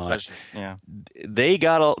and whatnot. Pleasure. Yeah.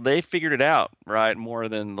 They figured it out, right, more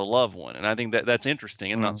than the love one, and I think that's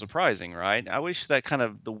interesting and not surprising, right? I wish that kind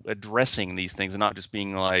of addressing these things and not just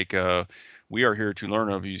being like, we are here to learn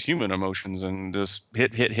of these human emotions and just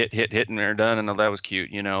hit, and they're done, and that was cute,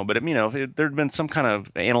 But if there'd been some kind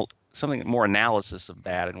of something more analysis of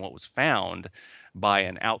that and what was found by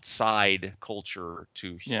an outside culture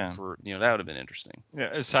that would have been interesting. Yeah.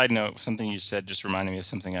 A side note, something you said just reminded me of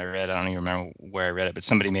something I read. I don't even remember where I read it, but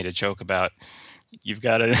somebody made a joke about you've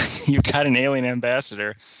got an alien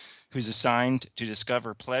ambassador who's assigned to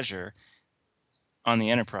discover pleasure on the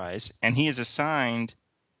Enterprise, and he is assigned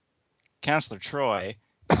Counselor Troy,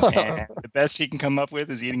 and the best he can come up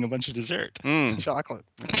with is eating a bunch of dessert. chocolate.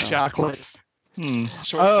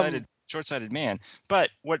 Short-sighted man. But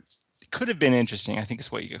what could have been interesting, I think, is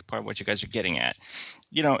part of what you guys are getting at.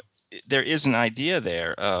 There is an idea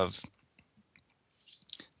there of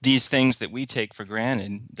these things that we take for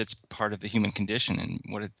granted that's part of the human condition and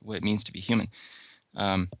what it means to be human.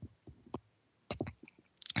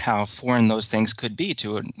 How foreign those things could be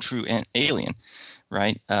to a true alien,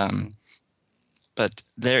 right? But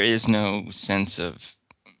there is no sense of.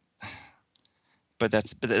 But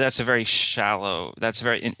that's a very shallow. That's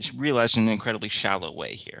realized in an incredibly shallow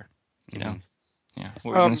way here. Yeah. What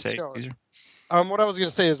were you going to say, Caesar? What I was going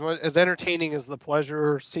to say is, as entertaining as the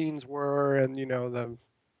pleasure scenes were, and the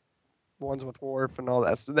ones with Worf and all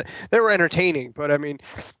that, so they were entertaining. But I mean,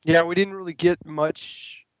 we didn't really get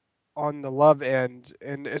much on the love end,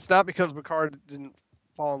 and it's not because Picard didn't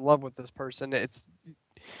fall in love with this person.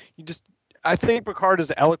 I think Picard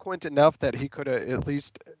is eloquent enough that he could have at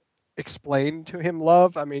least explain to him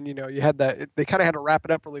love. I mean, you had that. They kind of had to wrap it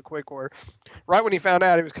up really quick. Or right when he found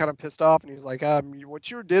out, he was kind of pissed off, and he was like, "What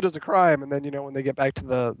you did is a crime." And then when they get back to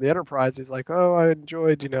the Enterprise, he's like, "Oh, I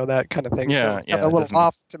enjoyed that kind of thing." Yeah, so it's kind of a little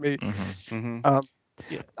off to me.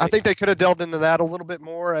 Yeah. I think they could have delved into that a little bit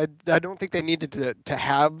more. I don't think they needed to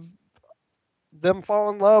have them fall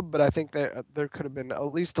in love, but I think that there could have been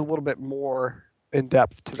at least a little bit more in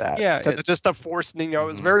depth to that. Yeah, Instead of just the forced, it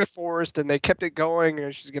was very forced, and they kept it going,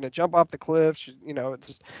 and she's going to jump off the cliff. It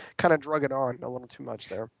just kind of drug it on a little too much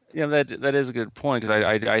there. Yeah, that is a good point, because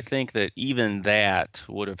I think that even that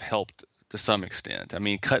would have helped to some extent. I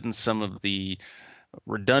mean, cutting some of the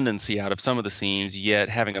redundancy out of some of the scenes, yet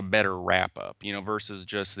having a better wrap up, versus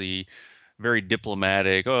just the very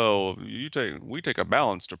diplomatic, we take a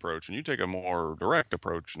balanced approach and you take a more direct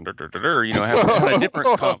approach, and have a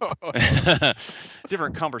different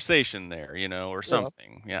different conversation there, or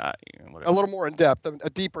something. Whatever. A little more in depth, a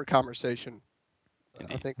deeper conversation.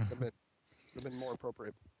 Indeed. I think would have been more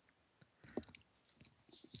appropriate.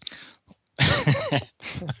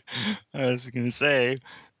 I was going to say,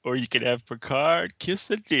 or you could have Picard kiss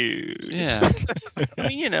the dude. Yeah, I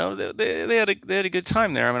mean, they had a good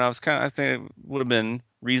time there. I mean, I think it would have been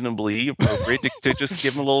reasonably appropriate to just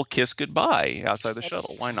give him a little kiss goodbye outside the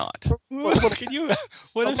shuttle. Why not? Can you? A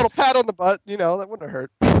little pat on the butt, that wouldn't have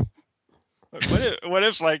hurt. What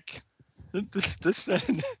if like this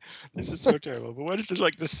is so terrible. But what if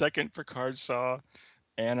the second Picard saw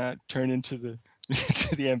Anna turn into the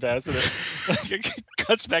to the ambassador, it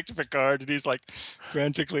cuts back to Picard, and he's like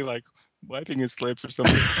frantically like wiping his lips or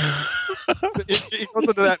something. He goes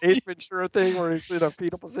into that Ace Ventura thing where he's in a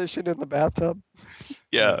fetal position in the bathtub.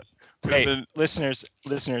 Yeah. Hey, listeners,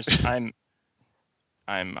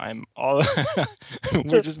 I'm all.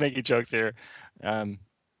 We're just making jokes here. Hey,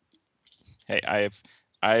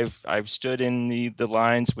 I've stood in the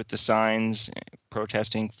lines with the signs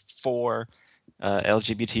protesting for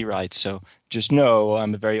LGBT rights. So just know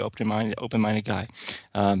I'm a very open-minded guy.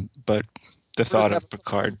 But the thought of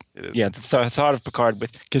Picard, the thought of Picard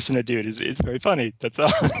with kissing a dude is very funny. That's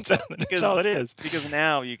all. That's all it is. Because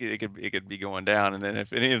now it could be going down, and then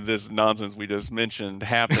if any of this nonsense we just mentioned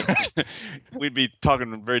happened, we'd be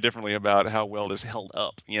talking very differently about how well this held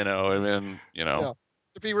up. Yeah.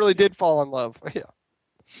 If he really did fall in love, yeah.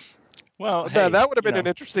 Well, that would have been an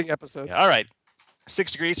interesting episode. Yeah, all right,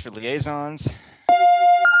 6 degrees for liaisons.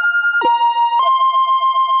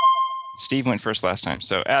 Steve went first last time,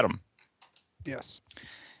 so Adam. Yes.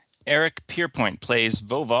 Eric Pierpoint plays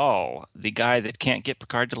Voval, the guy that can't get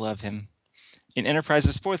Picard to love him. In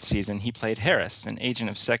Enterprise's 4th season, he played Harris, an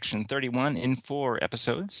agent of Section 31 in 4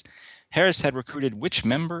 episodes. Harris had recruited which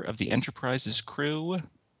member of the Enterprise's crew?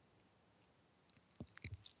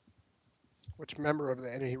 He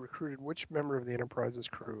recruited which member of the Enterprise's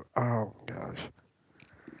crew? Oh, gosh.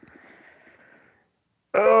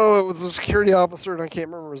 Oh, it was a security officer, and I can't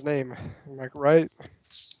remember his name. Am I right?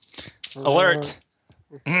 Alert.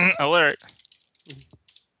 Alert.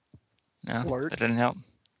 No, Alert? that didn't help.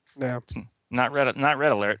 No. Not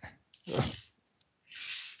red alert.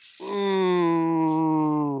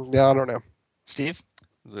 Yeah, I don't know. Steve?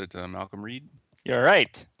 Is it Malcolm Reed? You're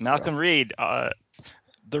right. Malcolm Reed.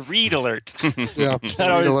 The Reed alert. Yeah.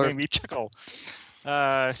 That always made me chuckle.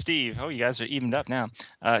 Steve, you guys are evened up now.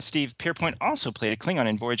 Steve Pierpoint also played a Klingon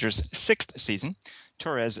in Voyager's 6th season.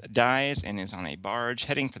 Torres dies and is on a barge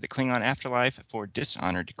heading for the Klingon afterlife for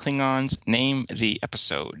dishonored Klingons. Name the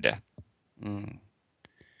episode. Name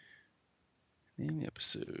the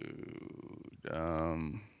episode. I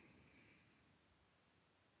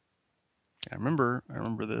remember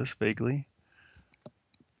this vaguely.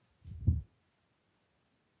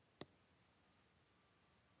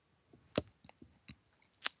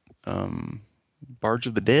 Barge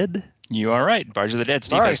of the Dead? You are right. Barge of the Dead.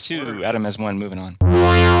 Steve Nice. has 2. Adam has 1. Moving on.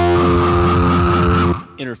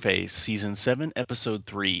 Interface, Season 7, Episode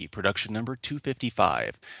 3, production number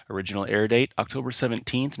 255. Original air date, October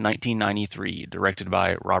 17th, 1993. Directed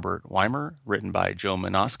by Robert Weimer. Written by Joe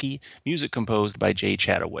Menosky. Music composed by Jay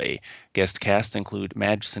Chataway. Guest cast include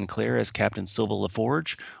Madge Sinclair as Captain Silva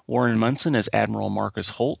LaForge, Warren Munson as Admiral Marcus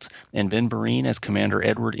Holt, and Ben Vereen as Commander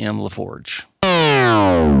Edward M. LaForge.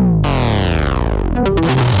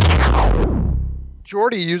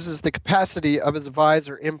 Geordi uses the capacity of his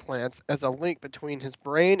visor implants as a link between his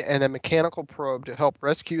brain and a mechanical probe to help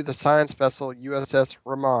rescue the science vessel USS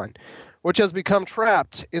Rahman, which has become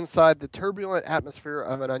trapped inside the turbulent atmosphere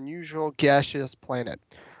of an unusual gaseous planet.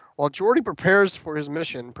 While Geordi prepares for his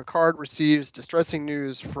mission, Picard receives distressing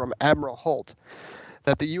news from Admiral Holt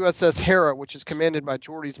that the USS Hera, which is commanded by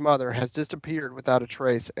Geordi's mother, has disappeared without a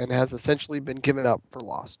trace and has essentially been given up for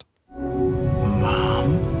lost.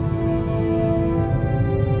 Mom?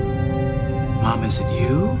 Mom, is it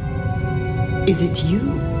you? Is it you?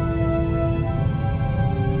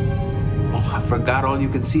 Oh, I forgot all you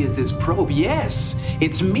can see is this probe. Yes,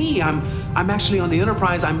 it's me. I'm actually on the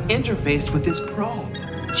Enterprise. I'm interfaced with this probe.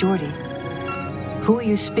 Geordi, who are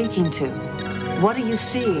you speaking to? What are you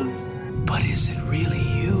seeing? But is it really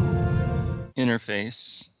you?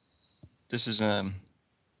 Interface. This is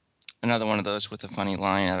another one of those with a funny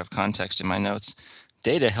line out of context in my notes.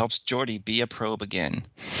 Data helps Geordi be a probe again.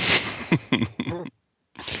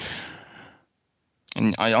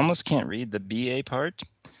 And I almost can't read the BA part,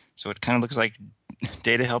 so it kind of looks like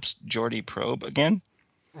Data helps Geordi probe again.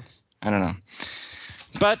 I don't know.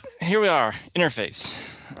 But here we are, Interface.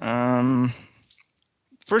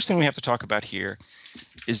 First thing we have to talk about here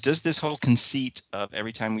is, does this whole conceit of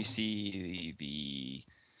every time we see the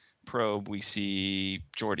probe, we see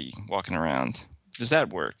Geordi walking around, does that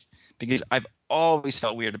work? Because I've always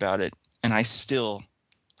felt weird about it, and I still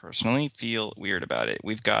personally feel weird about it.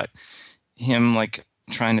 We've got him like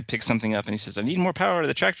trying to pick something up, and he says, I need more power to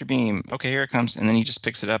the tractor beam. Okay, here it comes. And then he just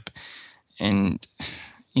picks it up, and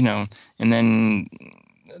and then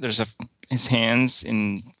there's his hands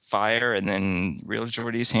in fire, and then real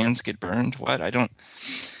Geordi's hands get burned. What? I don't.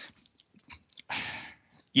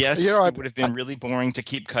 Yes, it would have been really boring to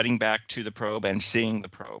keep cutting back to the probe and seeing the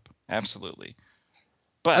probe. Absolutely.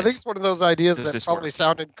 But I think it's one of those ideas does that this probably work?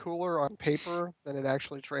 sounded cooler on paper than it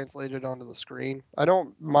actually translated onto the screen. I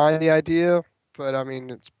don't mind the idea, but I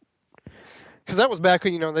mean, because that was back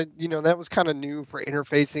when that was kind of new for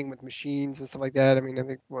interfacing with machines and stuff like that. I mean, I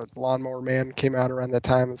think what Lawnmower Man came out around that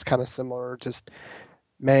time was kind of similar, just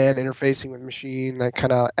man interfacing with machine, that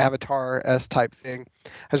kind of Avatar S type thing.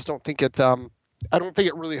 I just don't think I don't think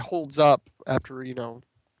it really holds up after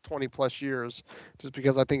 20 plus years, just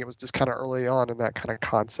because I think it was just kind of early on in that kind of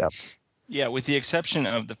concept. Yeah, with the exception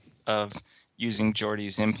of using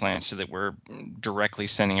Geordi's implants so that we're directly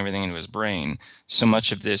sending everything into his brain, so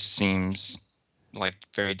much of this seems like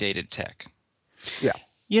very dated tech. Yeah.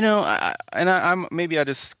 I'm maybe I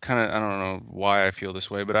just kind of I don't know why I feel this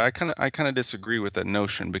way, but I kind of disagree with that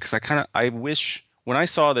notion, because I wish when I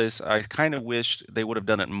saw this, I kind of wished they would have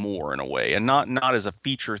done it more in a way, and not as a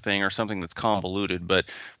feature thing or something that's convoluted, but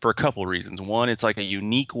for a couple of reasons. One, it's like a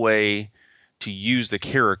unique way to use the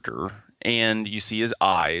character, and you see his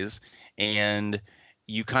eyes, and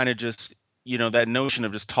you kind of just that notion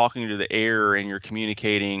of just talking to the air and you're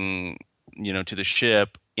communicating to the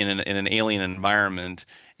ship in an alien environment,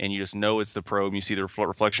 and you just know it's the probe. You see the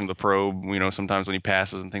reflection of the probe, sometimes when he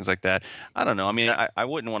passes and things like that. I don't know. I mean, I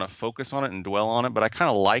wouldn't want to focus on it and dwell on it, but I kind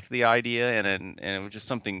of liked the idea, and it was just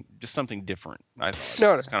something different. No,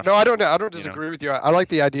 I don't know. I don't disagree with you. I like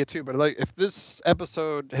the idea too, but like if this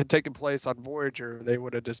episode had taken place on Voyager, they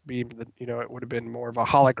would have just beamed it would have been more of a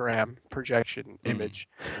hologram projection image.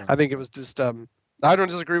 Right. I think it was just I don't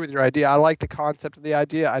disagree with your idea. I like the concept of the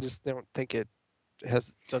idea. I just don't think it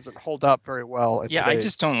doesn't hold up very well. Yeah, I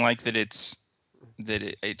just don't like that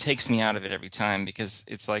it takes me out of it every time, because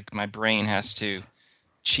it's like my brain has to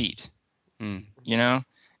cheat, and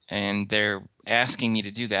they're asking me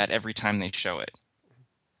to do that every time they show it.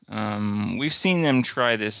 We've seen them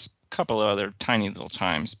try this a couple of other tiny little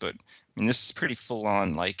times, but I mean, this is pretty full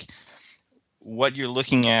on. Like, what you're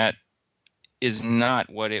looking at is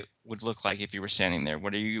not what it would look like if you were standing there.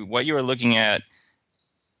 What you are looking at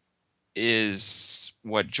is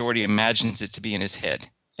what Geordi imagines it to be in his head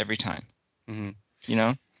every time. Mm-hmm.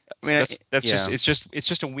 I mean, that's yeah. it's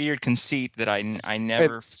just a weird conceit that I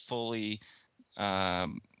never fully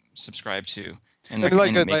subscribe to. And I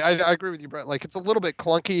agree with you, Brett. Like, it's a little bit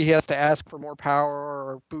clunky. He has to ask for more power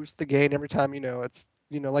or boost the gain every time. It's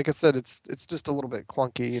like I said, it's just a little bit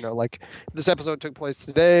clunky. Like if this episode took place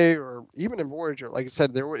today, or even in Voyager, like I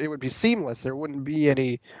said, it would be seamless. There wouldn't be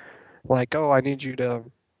any like, oh, I need you to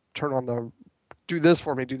turn on do this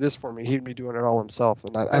for me. He'd be doing it all himself.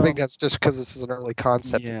 And I think that's just because this is an early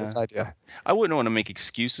concept in this idea. I wouldn't want to make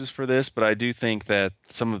excuses for this, but I do think that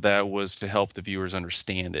some of that was to help the viewers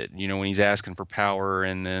understand it. When he's asking for power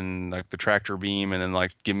and then like the tractor beam and then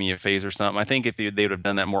like give me a phase or something. I think if they would have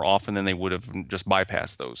done that more often, then they would have just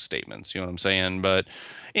bypassed those statements. You know what I'm saying? But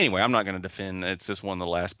anyway, I'm not going to defend. It's just one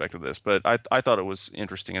little aspect of this. But I thought it was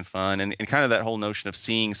interesting and fun, and kind of that whole notion of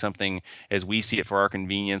seeing something as we see it for our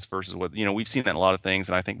convenience versus what we've seen that in a lot of things.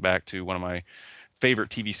 And I think back to one of my favorite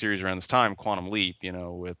TV series around this time, Quantum Leap, you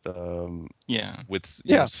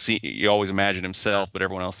always imagine himself, but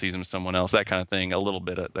everyone else sees him as someone else, that kind of thing. A little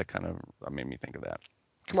bit of that kind of made me think of that.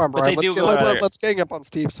 Come on, Brian, let's gang up on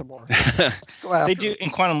Steve some more. Go after they do in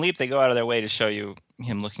Quantum Leap, they go out of their way to show you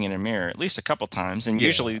him looking in a mirror at least a couple times, and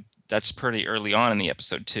usually that's pretty early on in the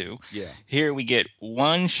episode too. Yeah. Here we get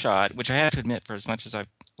one shot, which I have to admit, for as much as I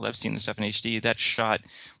love seeing the stuff in HD, that shot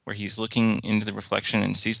where he's looking into the reflection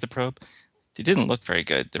and sees the probe, it didn't look very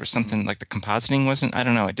good. There was something like the compositing wasn't. I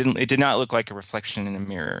don't know. It did not look like a reflection in a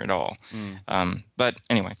mirror at all. But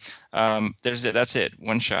anyway, that's it.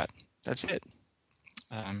 One shot. That's it.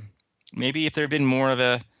 Maybe if there had been more of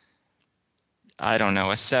a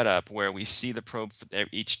setup where we see the probe for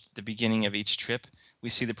the beginning of each trip, we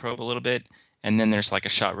see the probe a little bit, and then there's like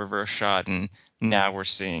a reverse shot, and now we're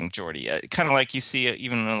seeing Geordi. Kind of like you see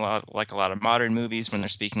even in a lot of modern movies when they're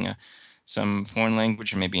speaking some foreign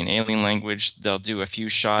language or maybe an alien language, they'll do a few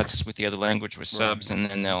shots with the other language with subs, and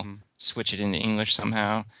then they'll switch it into English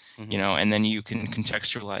somehow, and then you can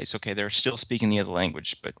contextualize, okay, they're still speaking the other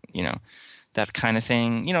language, but that kind of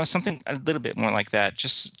thing, something a little bit more like that,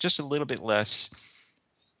 just a little bit less.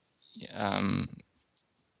 I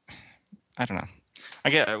don't know. I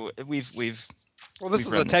get we've. Well, this is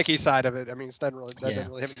the techie side of it. I mean, it's not really. That doesn't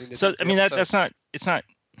really have anything to do. So I mean, that's not. It's not.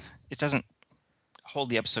 It doesn't hold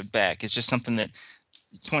the episode back. It's just something that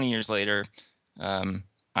 20 years later,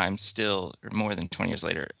 I'm still, or more than 20 years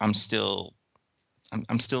later, I'm still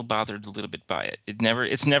bothered a little bit by it.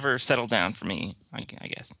 It's never settled down for me, I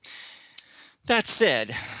guess. That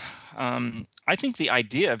said, I think the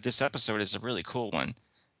idea of this episode is a really cool one.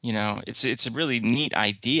 It's a really neat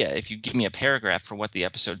idea. If you give me a paragraph for what the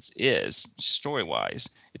episode is, story-wise,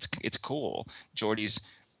 it's cool. Geordi's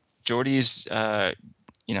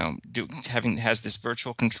has this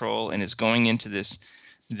virtual control and is going into this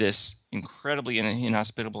incredibly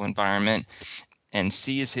inhospitable environment, and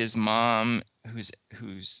sees his mom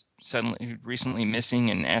who's recently missing,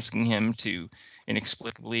 and asking him to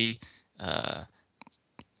inexplicably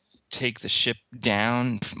take the ship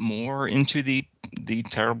down more into the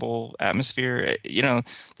terrible atmosphere.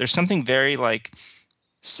 There's something very like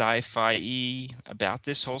sci-fi-y about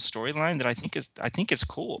this whole storyline that I think is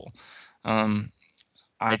cool.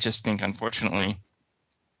 I just think, unfortunately,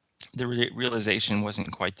 the realization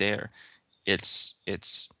wasn't quite there. It's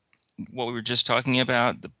what we were just talking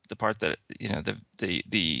about, the part that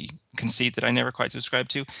the conceit that I never quite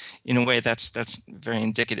subscribed to. In a way, that's very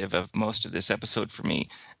indicative of most of this episode for me.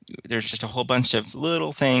 There's just a whole bunch of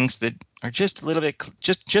little things that are just a little bit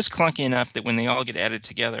just clunky enough that when they all get added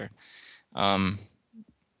together,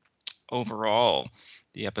 overall,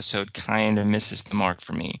 the episode kind of misses the mark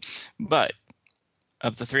for me. But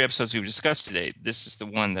of the 3 episodes we've discussed today, this is the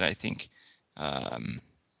one that I think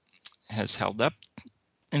has held up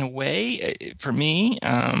in a way for me.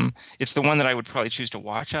 It's the one that I would probably choose to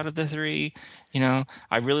watch out of the 3.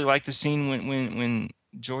 I really like the scene when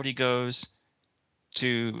Geordi goes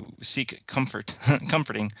to seek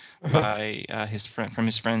comforting by his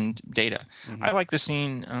friend Data. Mm-hmm. I like the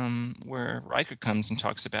scene where Riker comes and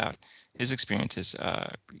talks about his experiences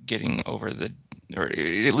getting over or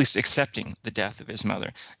at least accepting the death of his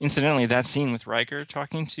mother. Incidentally, that scene with Riker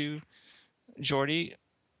talking to Geordi,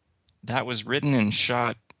 that was written and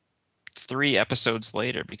shot 3 episodes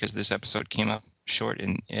later, because this episode came up short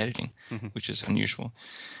in editing, Mm-hmm. which is unusual.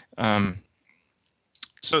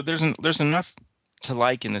 So there's enough to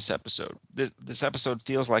like in this episode. This episode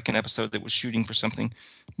feels like an episode that was shooting for something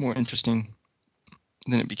more interesting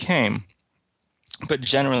than it became. But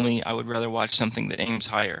generally, I would rather watch something that aims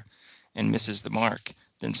higher and misses the mark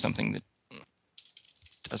than something that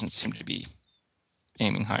doesn't seem to be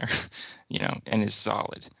aiming higher, and is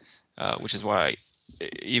solid. Which is why,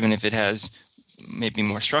 even if it has maybe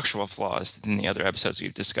more structural flaws than the other episodes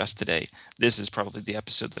we've discussed today, this is probably the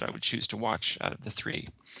episode that I would choose to watch out of the 3.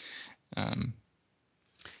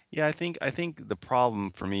 Yeah, I think the problem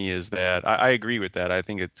for me is that I agree with that. I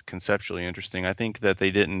think it's conceptually interesting. I think that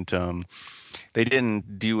they didn't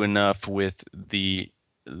do enough with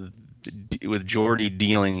Geordi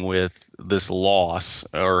dealing with this loss,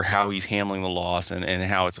 or how he's handling the loss, and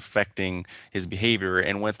how it's affecting his behavior.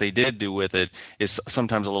 And what they did do with it is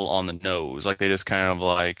sometimes a little on the nose. Like, they just kind of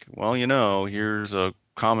like, well, here's a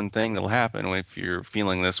common thing that'll happen if you're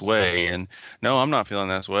feeling this way, and no, I'm not feeling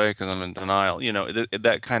this way because I'm in denial,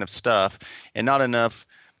 that kind of stuff. And not enough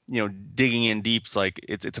digging in deep. It's like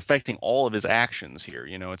it's affecting all of his actions here.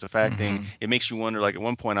 It's affecting. Mm-hmm. It makes you wonder, like, at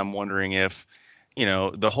one point I'm wondering if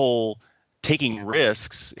the whole taking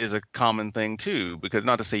risks is a common thing too, because,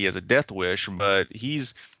 not to say he has a death wish, but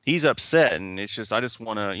he's upset, and it's just, I just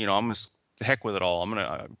want to, I'm just, heck with it all, I'm going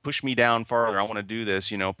to push me down farther, I want to do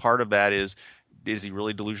this. Part of that is he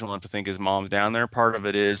really delusional enough to think his mom's down there? Part of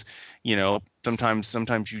it is,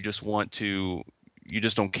 sometimes you just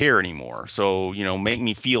don't care anymore. So, make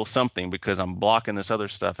me feel something, because I'm blocking this other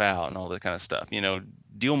stuff out and all that kind of stuff.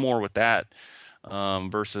 Deal more with that,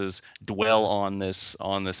 versus dwell on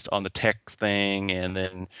the tech thing, and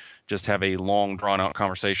then just have a long drawn out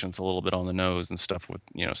conversation. It's a little bit on the nose and stuff with,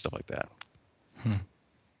 stuff like that.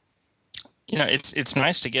 It's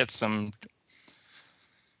nice to get some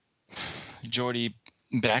Geordi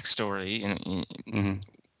backstory, and Mm-hmm.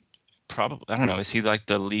 probably, I don't know, is he like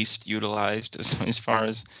the least utilized as far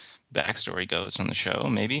as backstory goes on the show?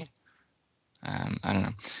 Maybe. I don't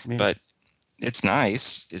know, Yeah. but it's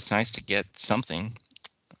nice. It's nice to get something.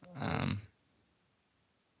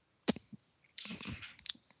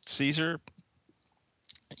 Caesar,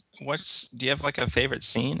 do you have like a favorite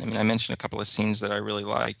scene? I mean, I mentioned a couple of scenes that I really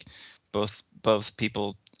like, both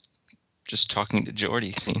people just talking to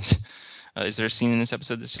Geordi scenes. Is there a scene in this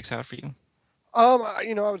episode that sticks out for you? I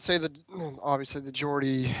would say that obviously the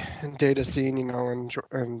Geordi and Data scene,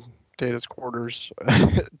 and Data's quarters.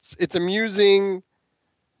 It's amusing,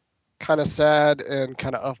 kind of sad, and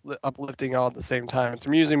kind of uplifting all at the same time. It's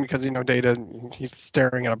amusing because Data, he's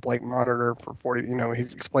staring at a blank monitor for 40. He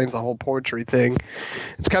explains the whole poetry thing.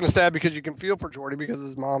 It's kind of sad because you can feel for Geordi because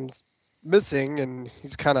his mom's missing, and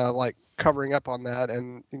he's kind of like covering up on that,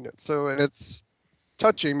 and so it's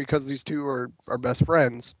touching because these two are best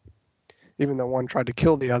friends, even though one tried to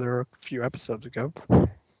kill the other a few episodes ago.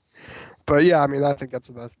 But yeah, I mean, I think that's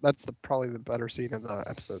the best. That's probably the better scene of the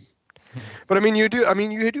episode. But I mean, you do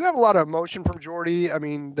have a lot of emotion from Geordi. I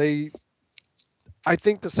mean, I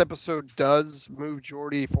think this episode does move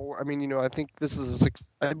Geordi forward. I mean, I think this is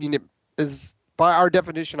it is by our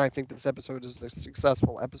definition, I think this episode is a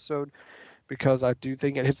successful episode because I do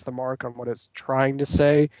think it hits the mark on what it's trying to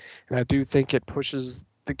say, and I do think it pushes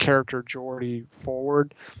the character Geordi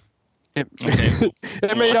forward. It, Okay.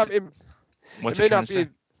 it may not. What's it may it trying not to be. say?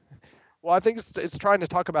 Well, I think it's trying to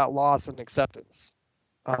talk about loss and acceptance,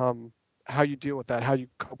 how you deal with that, how you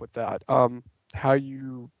cope with that, how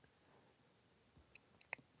you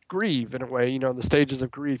grieve in a way. The stages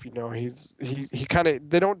of grief. He kind of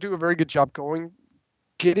they don't do a very good job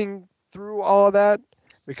getting through all of that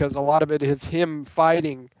because a lot of it is him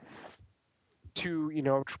fighting to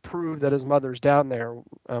to prove that his mother's down there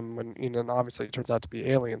when and obviously it turns out to be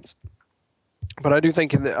aliens. But I do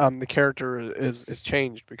think the character is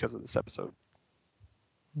changed because of this episode.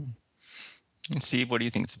 And Steve, what do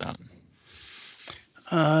you think it's about?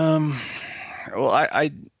 Well,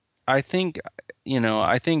 I think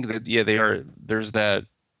I think that they are. There's that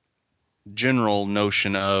general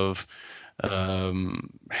notion of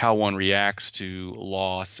how one reacts to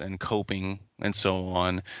loss and coping and so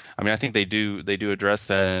on. I mean, I think they do address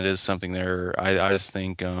that, and it is something there. I just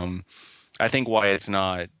think I think why it's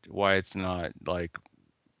not like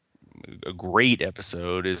a great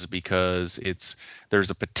episode is because there's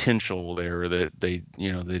a potential there that they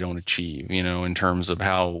don't achieve in terms of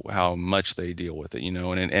how much they deal with it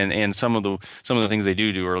and some of the things they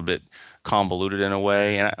do are a bit convoluted in a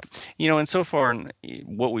way, and so far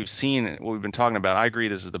what we've seen, what we've been talking about, I agree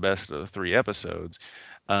this is the best of the 3 episodes.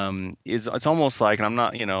 It's almost like, and I'm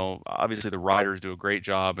not, obviously the writers do a great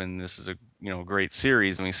job, and this is a great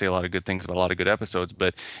series, and we say a lot of good things about a lot of good episodes,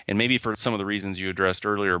 and maybe for some of the reasons you addressed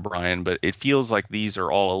earlier, Brian, but it feels like these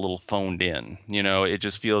are all a little phoned in. It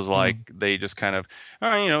just feels like they just kind of, all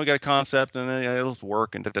right, we got a concept and it'll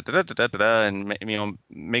work and and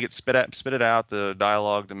make it spit it out the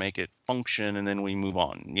dialogue to make it function, and then we move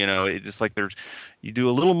on. It just like you do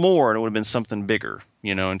a little more and it would have been something bigger,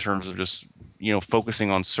 in terms of just focusing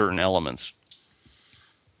on certain elements.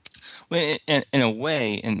 Well, in a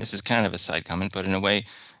way, and this is kind of a side comment, but in a way,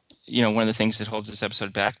 one of the things that holds this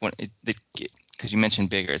episode back, because you mentioned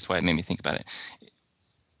bigger, it's why it made me think about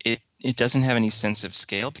it. It doesn't have any sense of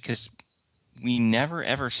scale because we never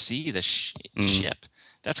ever see the ship.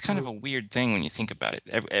 That's kind of a weird thing when you think about it.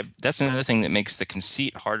 That's another thing that makes the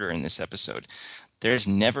conceit harder in this episode. There's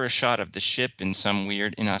never a shot of the ship in some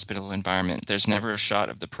weird inhospitable environment. There's never a shot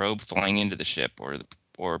of the probe flying into the ship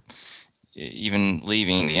or even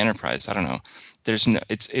leaving the Enterprise. I don't know. There's no.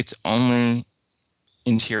 It's only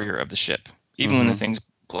interior of the ship, even when the thing's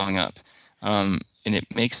blowing up, and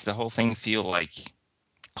it makes the whole thing feel like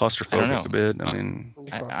claustrophobic a bit. I mean,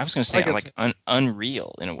 I was going to say like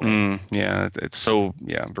unreal in a way. Yeah, it's so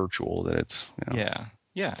virtual that it's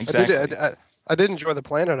yeah, exactly. I did enjoy the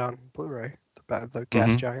planet on Blu-ray, the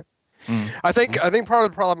gas giant. I think part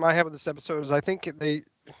of the problem I have with this episode is I think they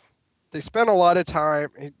spent a lot of time.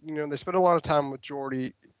 They spent a lot of time with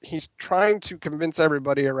Geordi. He's trying to convince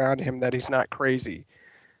everybody around him that he's not crazy,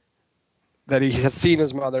 that he has seen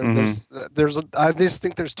his mother. I just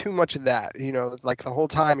think there's too much of that. It's like the whole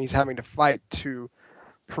time he's having to fight to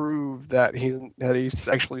prove that he's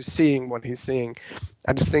actually seeing what he's seeing.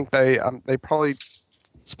 I just think they probably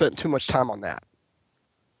spent too much time on that.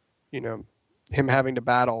 Him having to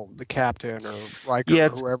battle the captain or Riker or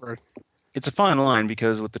whoever. It's a fine line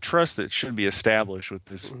because with the trust that should be established with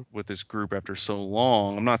this group after so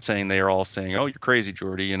long, I'm not saying they are all saying, "Oh, you're crazy,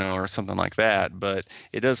 Geordi," or something like that. But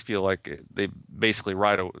it does feel like they basically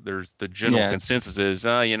there's the general consensus is,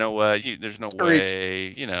 you know what, there's no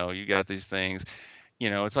way, you got these things.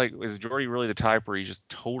 It's like, is Geordi really the type where he's just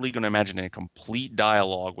totally going to imagine a complete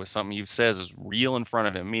dialogue with something he says is real in front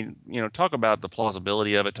of him? I mean, talk about the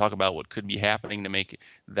plausibility of it. Talk about what could be happening to make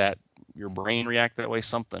that your brain react that way.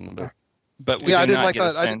 Something, but we do not get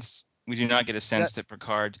a sense. We do not get a sense that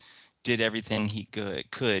Picard did everything he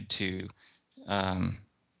could to.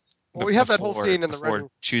 We have that whole scene in the before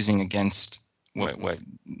choosing against what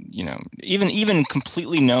even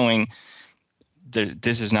completely knowing that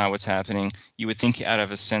this is not what's happening. You would think out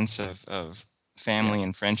of a sense of family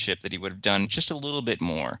and friendship that he would have done just a little bit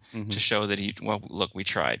more to show that look, we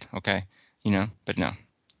tried, okay, but no,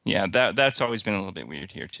 that's always been a little bit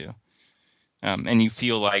weird here too. And you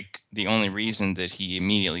feel like the only reason that he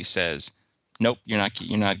immediately says, "Nope, you're not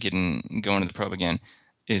going to the probe again,"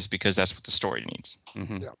 is because that's what the story needs.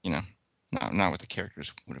 Not what the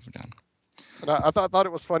characters would have done. And I thought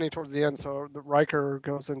it was funny towards the end. So the Riker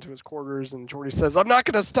goes into his quarters and Geordi says, "I'm not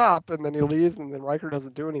going to stop," and then he leaves, and then Riker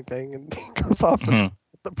doesn't do anything and he goes off the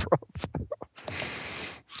probe.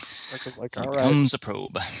 Riker's like, "All right." Becomes a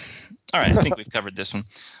probe. All right, I think we've covered this one.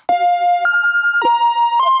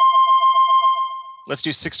 Let's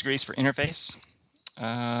do 6 degrees for interface.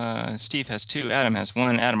 Steve has 2. Adam has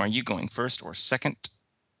 1. Adam, are you going first or second?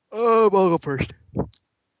 I'll go first.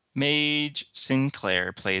 Mage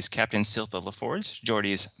Sinclair plays Captain Silva LaForge,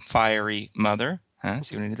 Geordie's fiery mother.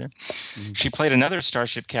 See what I did there? She played another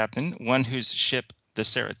starship captain, one whose ship, the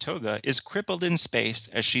Saratoga, is crippled in space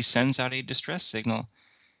as she sends out a distress signal.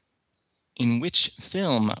 In which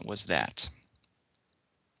film was that?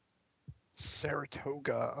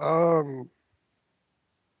 Saratoga.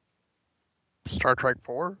 Star Trek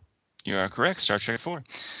 4? You are correct. Star Trek 4.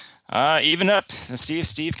 Even up.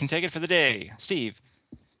 Steve can take it for the day. Steve.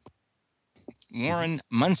 Warren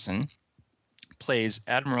Munson plays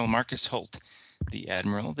Admiral Marcus Holt, the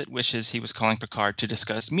admiral that wishes he was calling Picard to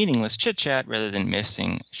discuss meaningless chit-chat rather than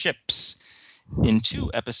missing ships. In 2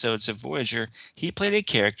 episodes of Voyager, he played a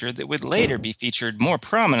character that would later be featured more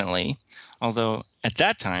prominently, although at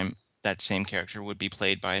that time, that same character would be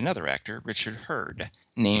played by another actor, Richard Hurd.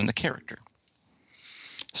 Name the character.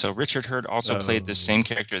 So Richard Hurd also played the same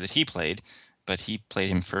character that he played, but he played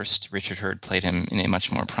him first. Richard Hurd played him in a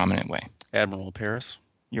much more prominent way. Admiral Paris.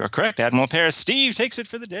 You are correct, Admiral Paris. Steve takes it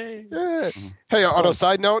for the day. Yeah. Hey, on a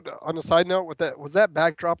side note, with that, was that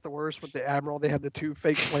backdrop the worst with the Admiral? They had the 2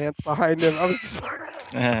 fake plants behind him. I was just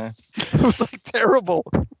it was like terrible.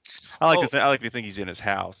 I like to think he's in his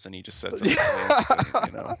house and he just sets up the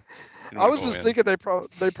plants. I was just thinking they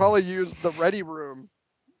probably used the ready room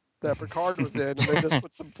that Picard was in, and they just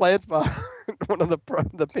put some plants behind one of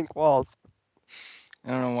the pink walls.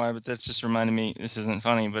 I don't know why, but that just reminded me. This isn't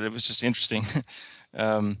funny, but it was just interesting.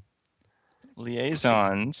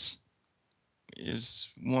 Liaisons is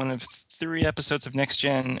one of 3 episodes of Next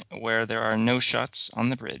Gen where there are no shots on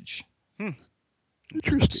the bridge.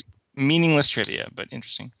 Interesting. Meaningless trivia, but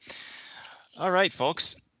interesting. All right,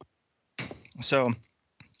 folks. So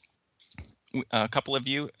a couple of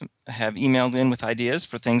you have emailed in with ideas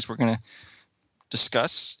for things we're going to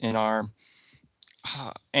discuss in our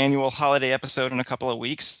annual holiday episode in a couple of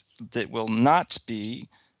weeks that will not be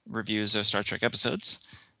reviews of Star Trek episodes.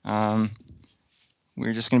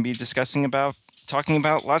 We're just going to be talking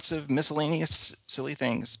about lots of miscellaneous silly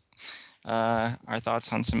things. Our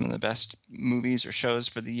thoughts on some of the best movies or shows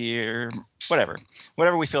for the year, whatever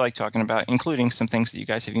we feel like talking about, including some things that you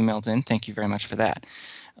guys have emailed in. Thank you very much for that.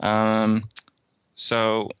 And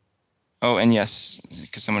yes,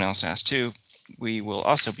 because someone else asked too, we will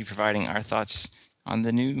also be providing our thoughts on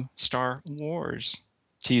the new Star Wars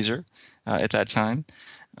teaser at that time.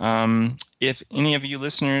 If any of you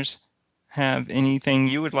listeners have anything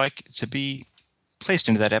you would like to be placed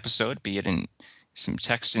into that episode, be it in some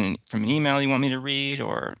text from an email you want me to read,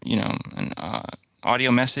 or an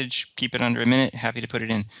audio message, keep it under a minute, happy to put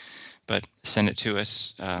it in, but send it to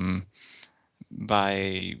us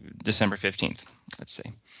by December 15th, let's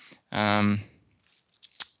say.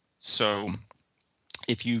 So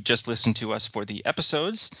if you just listen to us for the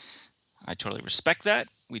episodes, I totally respect that.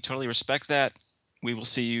 We totally respect that. We will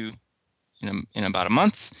see you in about a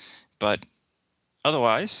month, but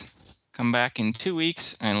otherwise, come back in 2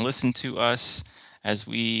 weeks and listen to us as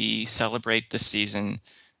we celebrate the season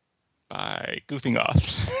by goofing off.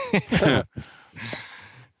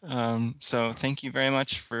 So thank you very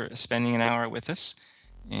much for spending an hour with us,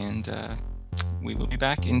 and we will be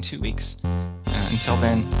back in 2 weeks. Until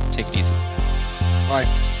then, take it easy. Bye.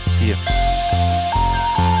 See you.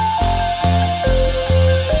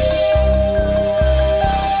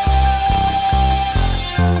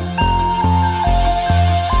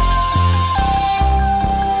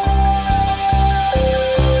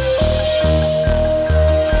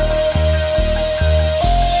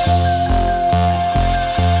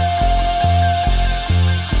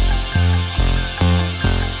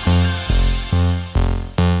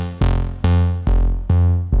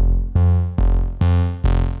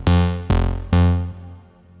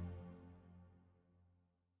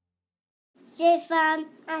 Stefan,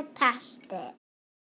 I passed it.